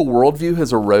biblical worldview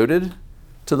has eroded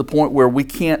to the point where we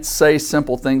can't say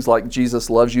simple things like Jesus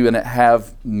loves you and it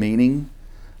have meaning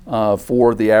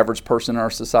for the average person in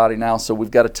our society now. So we've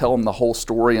got to tell them the whole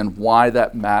story and why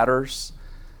that matters.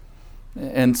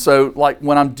 And so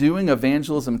when I'm doing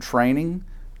evangelism training,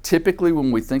 typically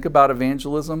when we think about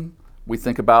evangelism, we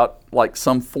think about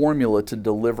some formula to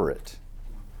deliver it.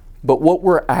 But what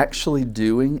we're actually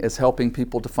doing is helping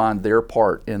people to find their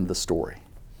part in the story,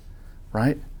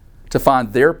 right? To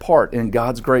find their part in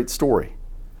God's great story.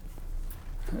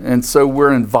 And so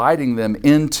we're inviting them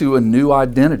into a new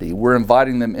identity. We're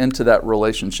inviting them into that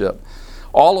relationship.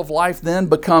 All of life then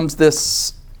becomes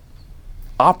this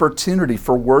opportunity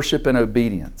for worship and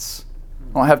obedience.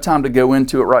 I don't have time to go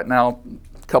into it right now.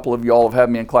 A couple of y'all have had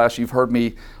me in class. You've heard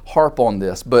me harp on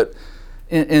this. But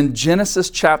in Genesis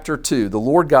chapter 2, the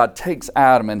Lord God takes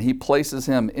Adam and He places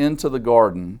him into the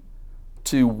garden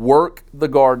to work the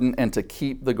garden and to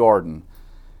keep the garden.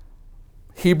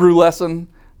 Hebrew lesson,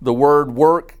 the word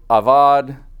work,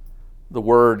 avad, the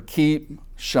word keep,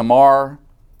 shamar.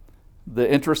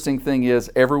 The interesting thing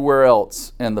is everywhere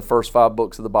else in the first 5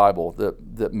 books of the Bible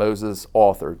that Moses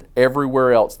authored,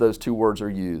 everywhere else those 2 words are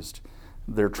used.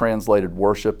 They're translated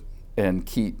worship and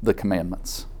keep the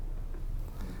commandments.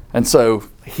 And so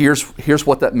here's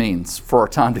what that means for our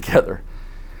time together.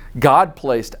 God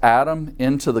placed Adam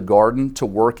into the garden to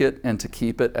work it and to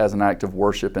keep it as an act of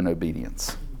worship and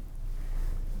obedience.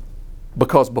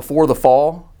 Because before the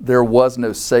fall, there was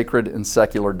no sacred and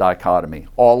secular dichotomy.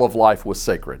 All of life was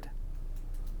sacred.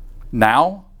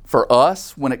 Now, for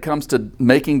us, when it comes to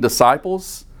making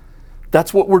disciples,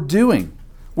 that's what we're doing.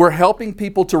 We're helping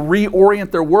people to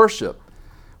reorient their worship.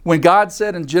 When God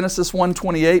said in Genesis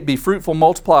 1:28, be fruitful,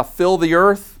 multiply, fill the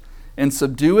earth, and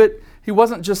subdue it, He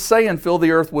wasn't just saying fill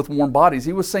the earth with warm bodies.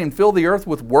 He was saying fill the earth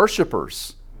with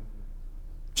worshipers.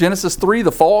 Genesis 3,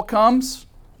 the fall comes.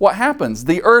 What happens?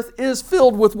 The earth is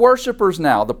filled with worshipers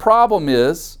now. The problem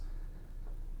is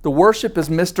the worship is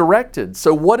misdirected.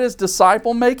 So what is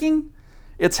disciple making?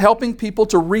 It's helping people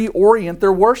to reorient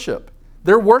their worship.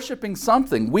 They're worshiping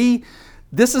something.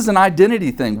 This is an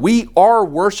identity thing. We are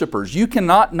worshipers. You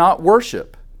cannot not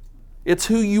worship. It's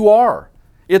who you are.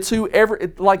 It's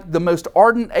the most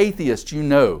ardent atheist you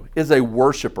know is a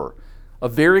worshiper, a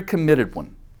very committed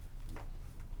one.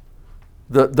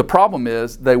 The problem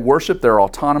is they worship their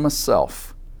autonomous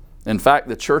self. In fact,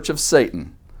 the Church of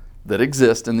Satan that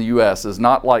exists in the U.S. is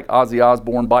not like Ozzy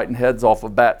Osbourne biting heads off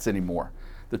of bats anymore.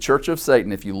 The Church of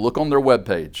Satan, if you look on their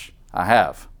webpage, I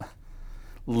have,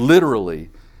 literally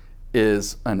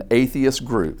is an atheist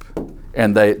group.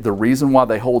 And the reason why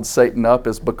they hold Satan up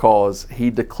is because he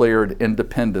declared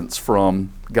independence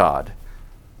from God.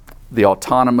 The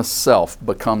autonomous self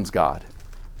becomes God.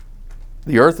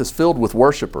 The earth is filled with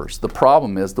worshipers. The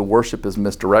problem is the worship is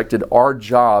misdirected. Our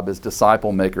job as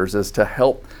disciple makers is to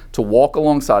help, to walk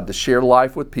alongside, to share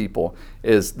life with people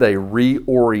as they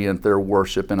reorient their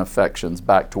worship and affections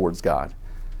back towards God.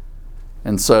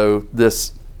 And so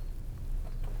this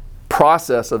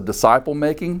process of disciple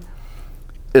making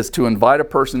is to invite a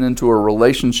person into a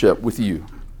relationship with you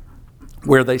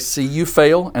where they see you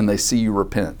fail and they see you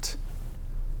repent.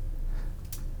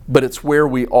 But it's where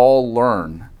we all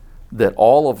learn that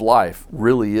all of life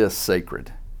really is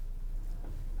sacred.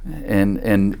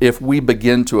 And if we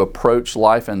begin to approach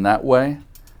life in that way,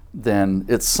 then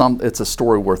it's a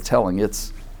story worth telling.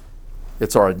 It's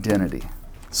our identity.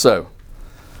 So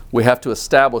we have to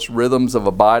establish rhythms of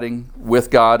abiding with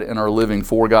God and are living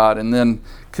for God. And then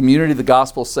community, the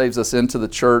gospel saves us into the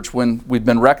church. When we've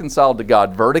been reconciled to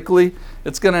God vertically,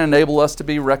 it's going to enable us to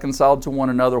be reconciled to one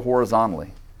another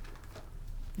horizontally.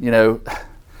 You know,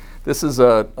 this is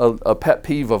a pet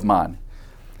peeve of mine.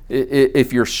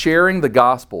 If you're sharing the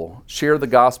gospel, share the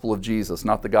gospel of Jesus,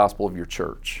 not the gospel of your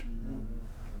church.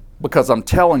 Because I'm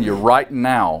telling you right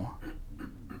now,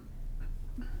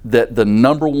 that the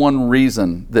number one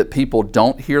reason that people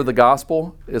don't hear the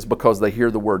gospel is because they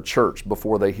hear the word church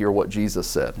before they hear what Jesus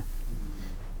said.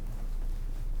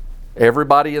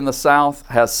 Everybody in the South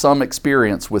has some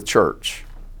experience with church,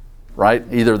 right?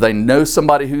 Either they know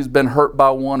somebody who's been hurt by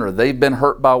one, or they've been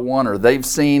hurt by one, or they've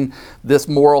seen this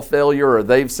moral failure, or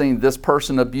they've seen this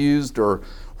person abused, or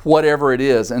whatever it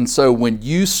is. And so when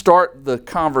you start the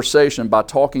conversation by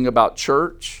talking about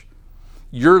church,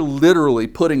 you're literally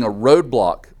putting a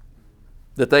roadblock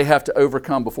that they have to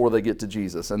overcome before they get to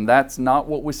Jesus. And that's not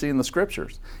what we see in the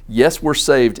scriptures. Yes, we're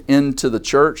saved into the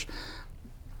church,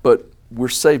 but we're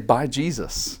saved by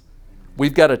Jesus.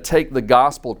 We've got to take the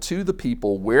gospel to the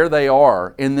people where they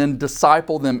are and then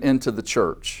disciple them into the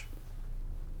church.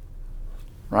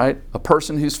 Right? A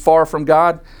person who's far from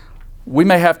God, we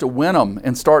may have to win them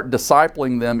and start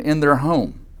discipling them in their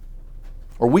home.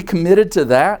 Are we committed to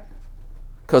that?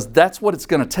 Because that's what it's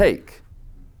going to take.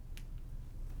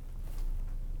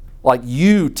 Like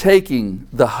you taking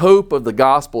the hope of the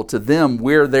gospel to them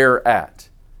where they're at.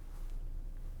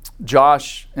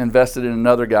 Josh invested in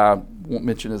another guy, I won't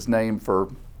mention his name for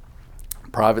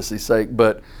privacy's sake,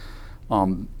 but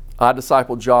I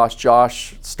discipled Josh.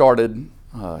 Josh started,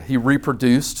 he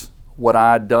reproduced what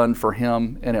I had done for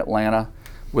him in Atlanta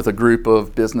with a group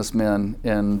of businessmen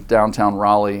in downtown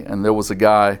Raleigh. And there was a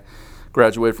guy,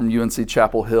 graduated from UNC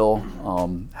Chapel Hill,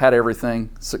 had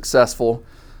everything, successful,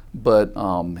 but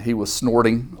he was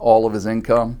snorting all of his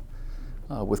income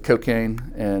with cocaine.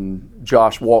 And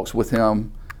Josh walks with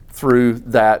him through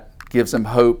that, gives him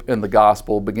hope in the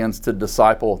gospel, begins to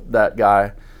disciple that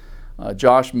guy.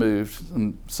 Josh moved,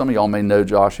 and some of y'all may know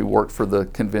Josh, who worked for the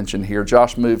convention here.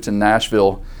 Josh moved to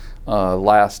Nashville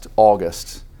last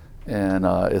August and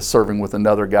is serving with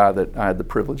another guy that I had the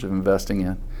privilege of investing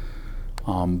in.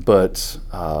 But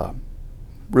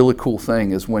really cool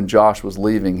thing is when Josh was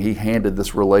leaving, he handed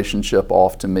this relationship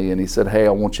off to me and he said, hey,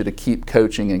 I want you to keep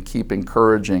coaching and keep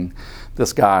encouraging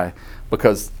this guy,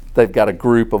 because they've got a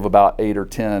group of about 8 or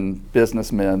 10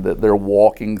 businessmen that they're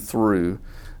walking through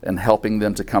and helping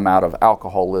them to come out of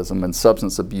alcoholism and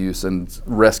substance abuse and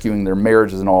rescuing their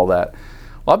marriages and all that.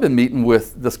 Well, I've been meeting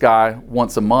with this guy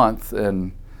once a month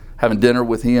and having dinner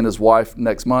with he and his wife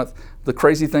next month. The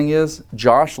crazy thing is,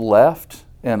 Josh left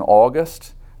in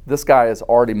August. This guy has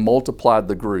already multiplied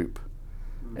the group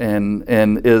and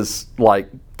is like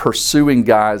pursuing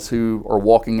guys who are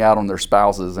walking out on their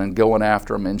spouses and going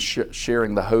after them and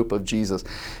sharing the hope of Jesus.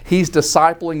 He's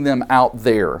discipling them out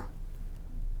there.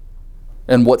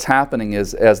 And what's happening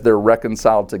is, as they're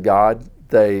reconciled to God,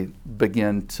 they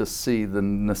begin to see the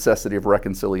necessity of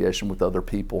reconciliation with other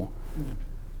people.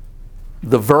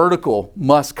 The vertical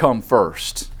must come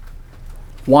first.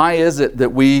 Why is it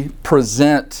that we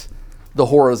present the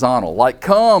horizontal? Like,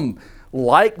 come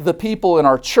like the people in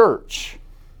our church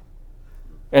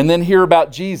and then hear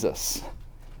about Jesus.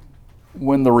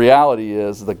 When the reality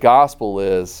is, the gospel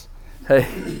is,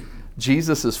 hey,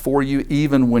 Jesus is for you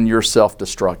even when you're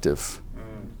self-destructive.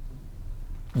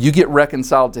 You get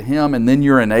reconciled to Him and then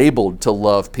you're enabled to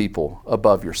love people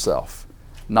above yourself.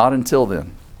 Not until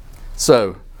then.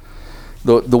 So,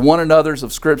 the one another's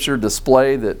of Scripture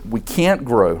display that we can't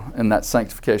grow in that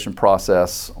sanctification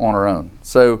process on our own.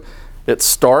 So, it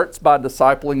starts by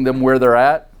discipling them where they're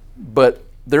at, but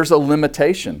there's a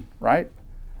limitation, right?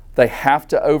 They have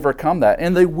to overcome that,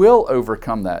 and they will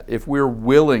overcome that if we're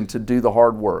willing to do the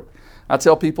hard work. I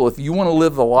tell people, if you want to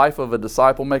live the life of a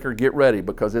disciple maker, get ready,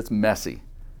 because it's messy.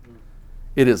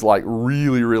 It is like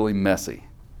really, really messy.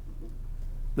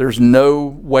 There's no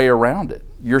way around it.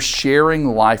 You're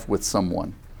sharing life with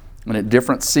someone. And at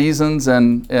different seasons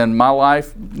in my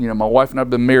life, my wife and I have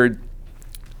been married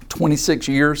 26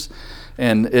 years,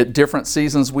 and at different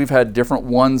seasons we've had different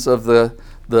ones of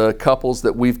the couples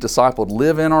that we've discipled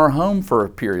live in our home for a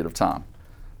period of time.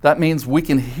 That means we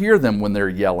can hear them when they're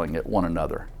yelling at one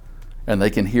another, and they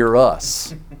can hear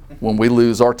us when we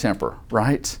lose our temper,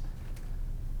 right?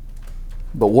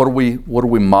 But what are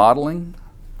we modeling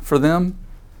for them?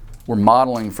 We're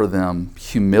modeling for them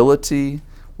humility.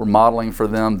 We're modeling for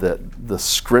them that the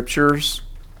Scriptures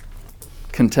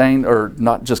contain, or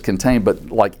not just contain, but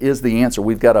like is the answer.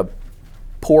 We've got to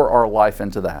pour our life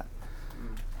into that.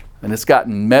 And it's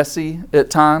gotten messy at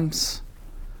times,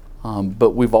 but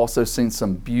we've also seen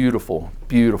some beautiful,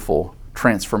 beautiful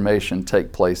transformation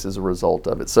take place as a result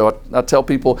of it. So I tell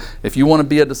people, if you want to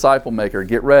be a disciple maker,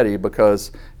 get ready,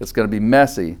 because it's going to be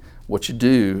messy. What you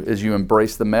do is you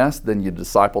embrace the mess, then you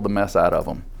disciple the mess out of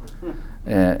them.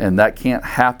 And that can't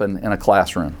happen in a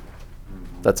classroom.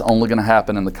 That's only going to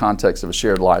happen in the context of a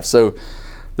shared life. So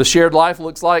the shared life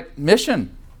looks like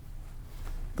mission.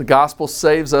 The gospel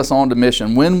saves us on to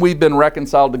mission. When we've been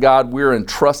reconciled to God, we're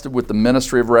entrusted with the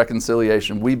ministry of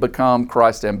reconciliation. We become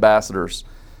Christ's ambassadors.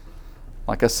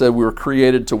 Like I said, we were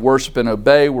created to worship and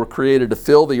obey. We're created to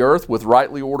fill the earth with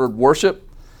rightly ordered worship.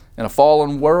 In a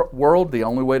fallen world, the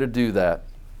only way to do that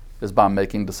is by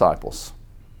making disciples.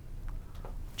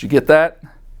 Did you get that?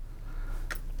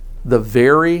 The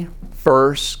very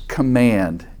first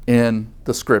command in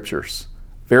the Scriptures,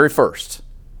 very first,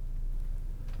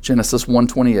 Genesis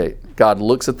 1:28. God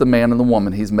looks at the man and the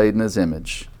woman He's made in His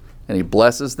image, and He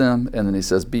blesses them, and then He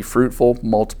says, be fruitful,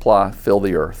 multiply, fill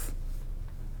the earth,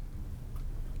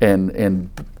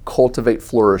 and cultivate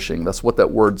flourishing. That's what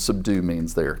that word subdue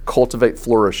means there. Cultivate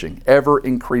flourishing,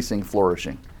 ever-increasing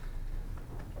flourishing.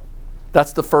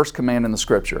 That's the first command in the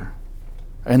Scripture.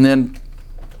 And then,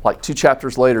 like 2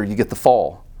 chapters later, you get the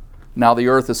fall. Now the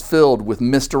earth is filled with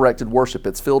misdirected worship.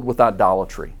 It's filled with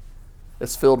idolatry.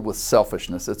 It's filled with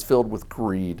selfishness. It's filled with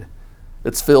greed.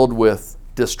 It's filled with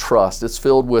distrust. It's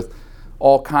filled with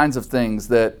all kinds of things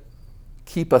that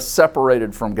keep us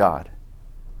separated from God.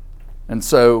 And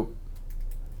so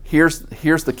here's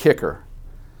the kicker,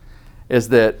 is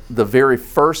that the very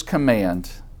first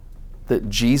command that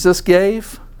Jesus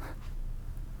gave,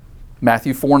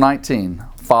 Matthew 4:19,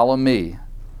 follow me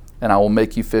and I will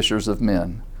make you fishers of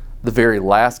men. The very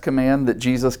last command that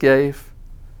Jesus gave,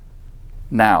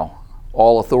 now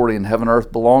all authority in heaven and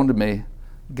earth belong to me.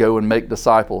 Go and make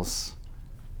disciples,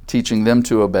 teaching them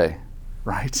to obey.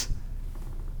 Right?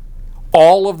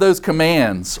 All of those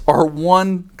commands are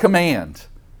one command.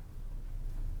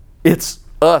 It's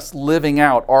us living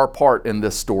out our part in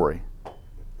this story.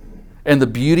 And the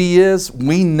beauty is,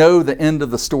 we know the end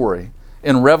of the story.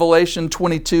 In Revelation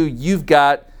 22, you've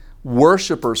got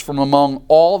worshipers from among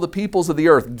all the peoples of the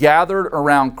earth gathered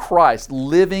around Christ,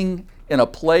 living in a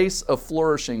place of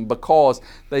flourishing because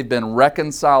they've been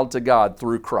reconciled to God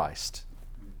through Christ.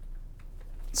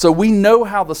 So we know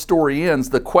how the story ends.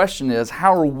 The question is,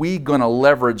 how are we going to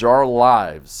leverage our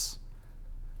lives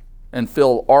and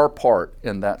fill our part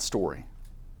in that story?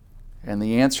 And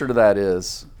the answer to that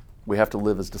is, we have to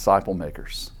live as disciple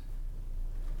makers.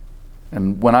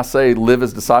 And when I say live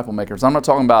as disciple makers, I'm not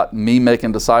talking about me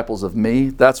making disciples of me.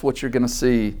 That's what you're going to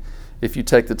see if you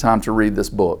take the time to read this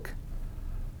book.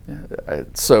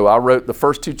 So I wrote the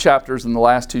first 2 chapters and the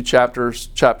last 2 chapters.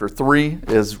 Chapter 3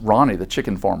 is Ronnie, the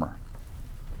chicken farmer.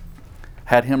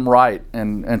 Had him write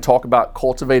and talk about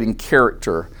cultivating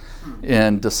character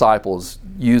in disciples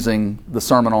using the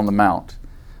Sermon on the Mount.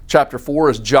 Chapter 4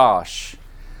 is Josh.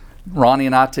 Ronnie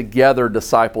and I together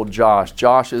discipled Josh.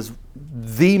 Josh is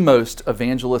the most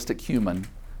evangelistic human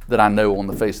that I know on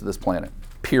the face of this planet,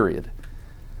 period.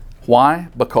 Why?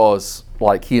 Because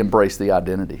he embraced the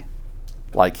identity.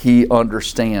 He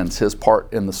understands his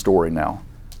part in the story now.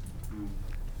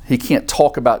 He can't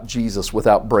talk about Jesus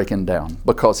without breaking down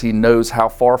because he knows how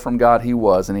far from God he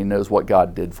was and he knows what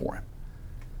God did for him.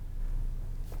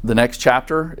 The next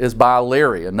chapter is by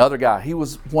Larry, another guy. He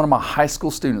was one of my high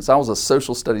school students. I was a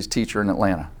social studies teacher in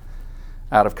Atlanta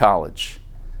out of college.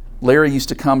 Larry used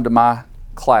to come to my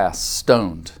class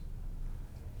stoned,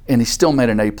 and he still made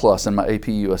an A+ in my AP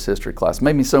US history class.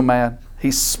 Made me so mad.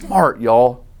 He's smart,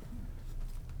 y'all.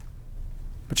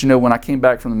 But when I came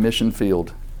back from the mission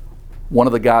field, one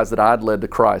of the guys that I'd led to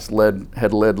Christ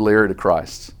had led Larry to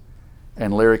Christ.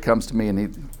 And Larry comes to me, and he,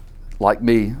 like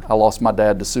me, I lost my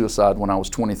dad to suicide when I was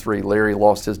 23. Larry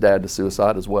lost his dad to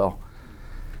suicide as well.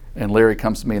 And Larry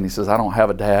comes to me and he says, I don't have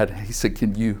a dad. He said,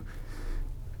 can you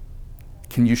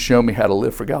show me how to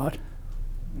live for God?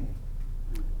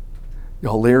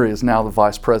 Y'all, Larry is now the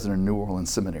vice president of New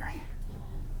Orleans Seminary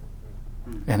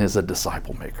and is a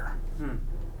disciple maker.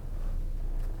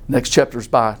 Next chapter is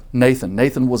by Nathan.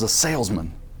 Nathan was a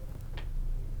salesman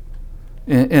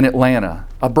in Atlanta.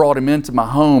 I brought him into my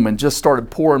home and just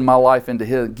started pouring my life into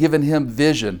him, giving him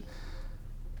vision.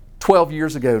 12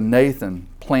 years ago, Nathan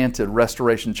planted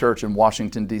Restoration Church in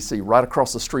Washington, D.C., right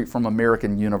across the street from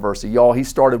American University. Y'all, he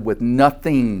started with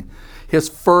nothing. His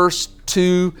first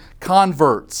 2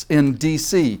 converts in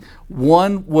D.C.,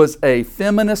 one was a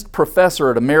feminist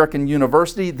professor at American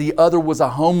University, the other was a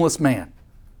homeless man.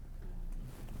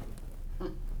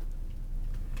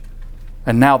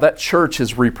 And now that church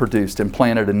has reproduced and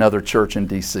planted another church in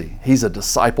D.C. He's a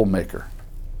disciple maker.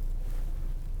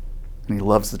 And he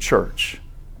loves the church.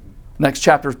 Next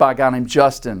chapter is by a guy named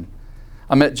Justin.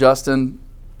 I met Justin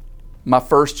my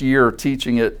first year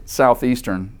teaching at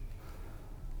Southeastern.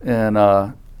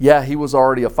 And he was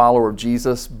already a follower of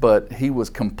Jesus, but he was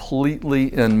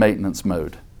completely in maintenance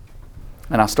mode.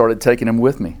 And I started taking him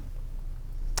with me.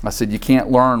 I said, you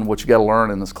can't learn what you got to learn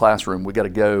in this classroom. We got to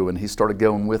go. And he started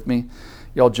going with me.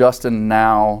 Y'all, Justin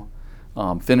now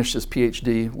finished his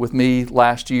PhD with me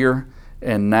last year,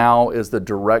 and now is the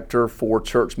director for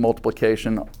church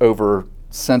multiplication over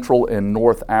Central and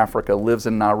North Africa, lives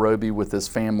in Nairobi with his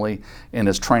family, and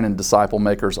is training disciple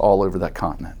makers all over that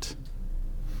continent.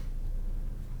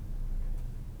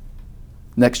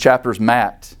 Next chapter is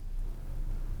Matt.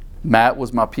 Matt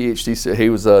was my PhD student. He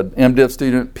was an MDiv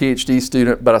student, PhD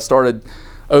student, but I started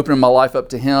opening my life up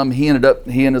to him. He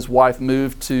and his wife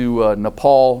moved to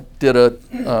Nepal, did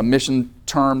a mission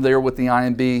term there with the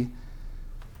IMB.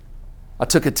 I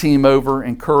took a team over,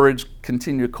 encouraged,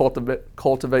 continue to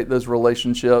cultivate those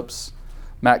relationships.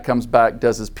 Matt comes back,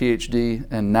 does his PhD,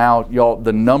 and now, y'all,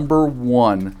 the number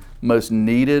one most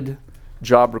needed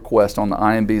job request on the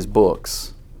IMB's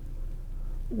books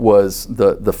was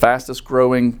the fastest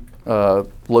growing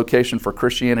location for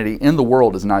Christianity in the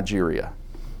world is Nigeria,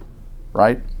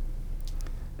 right?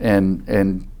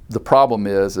 And the problem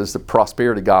is the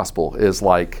prosperity gospel is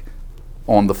like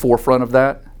on the forefront of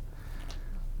that.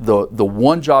 The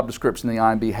one job description the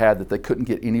IMB had that they couldn't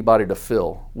get anybody to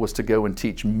fill was to go and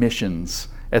teach missions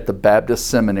at the Baptist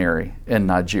Seminary in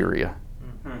Nigeria.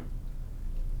 Mm-hmm.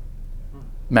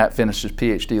 Matt finished his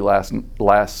PhD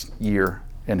last year,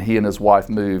 and he and his wife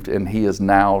moved, and he is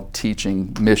now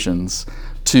teaching missions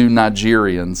to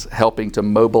Nigerians, helping to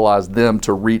mobilize them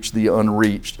to reach the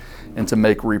unreached and to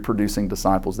make reproducing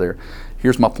disciples there.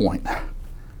 Here's my point.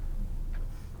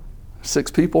 6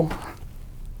 people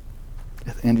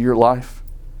at the end of your life.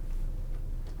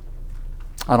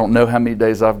 I don't know how many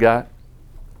days I've got.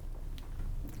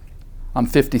 I'm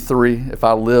 53. If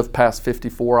I live past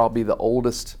 54, I'll be the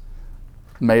oldest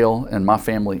male in my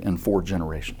family in 4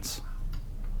 generations.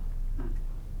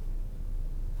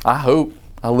 I hope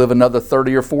I live another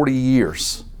 30 or 40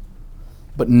 years,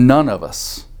 but none of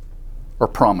us are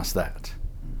promised that.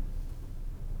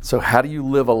 So how do you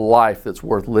live a life that's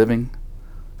worth living?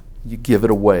 You give it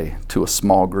away to a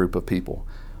small group of people.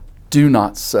 Do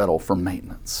not settle for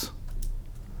maintenance.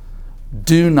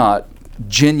 Do not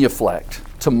genuflect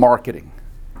to marketing.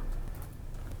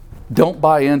 Don't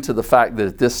buy into the fact that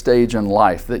at this stage in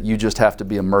life that you just have to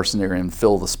be a mercenary and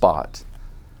fill the spot.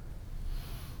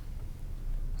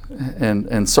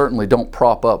 And certainly don't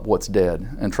prop up what's dead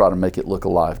and try to make it look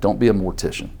alive. Don't be a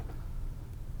mortician.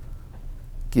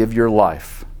 Give your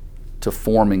life to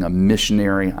forming a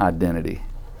missionary identity.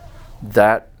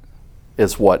 That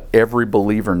is what every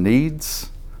believer needs.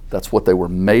 That's what they were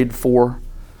made for.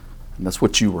 And that's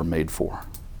what you were made for.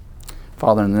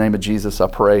 Father, in the name of Jesus, I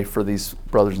pray for these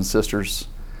brothers and sisters,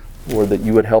 Lord, that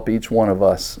you would help each one of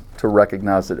us to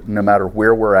recognize that no matter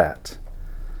where we're at,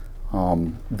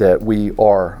 that we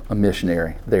are a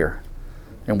missionary there.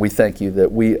 And we thank you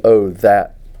that we owe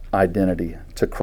that identity to Christ.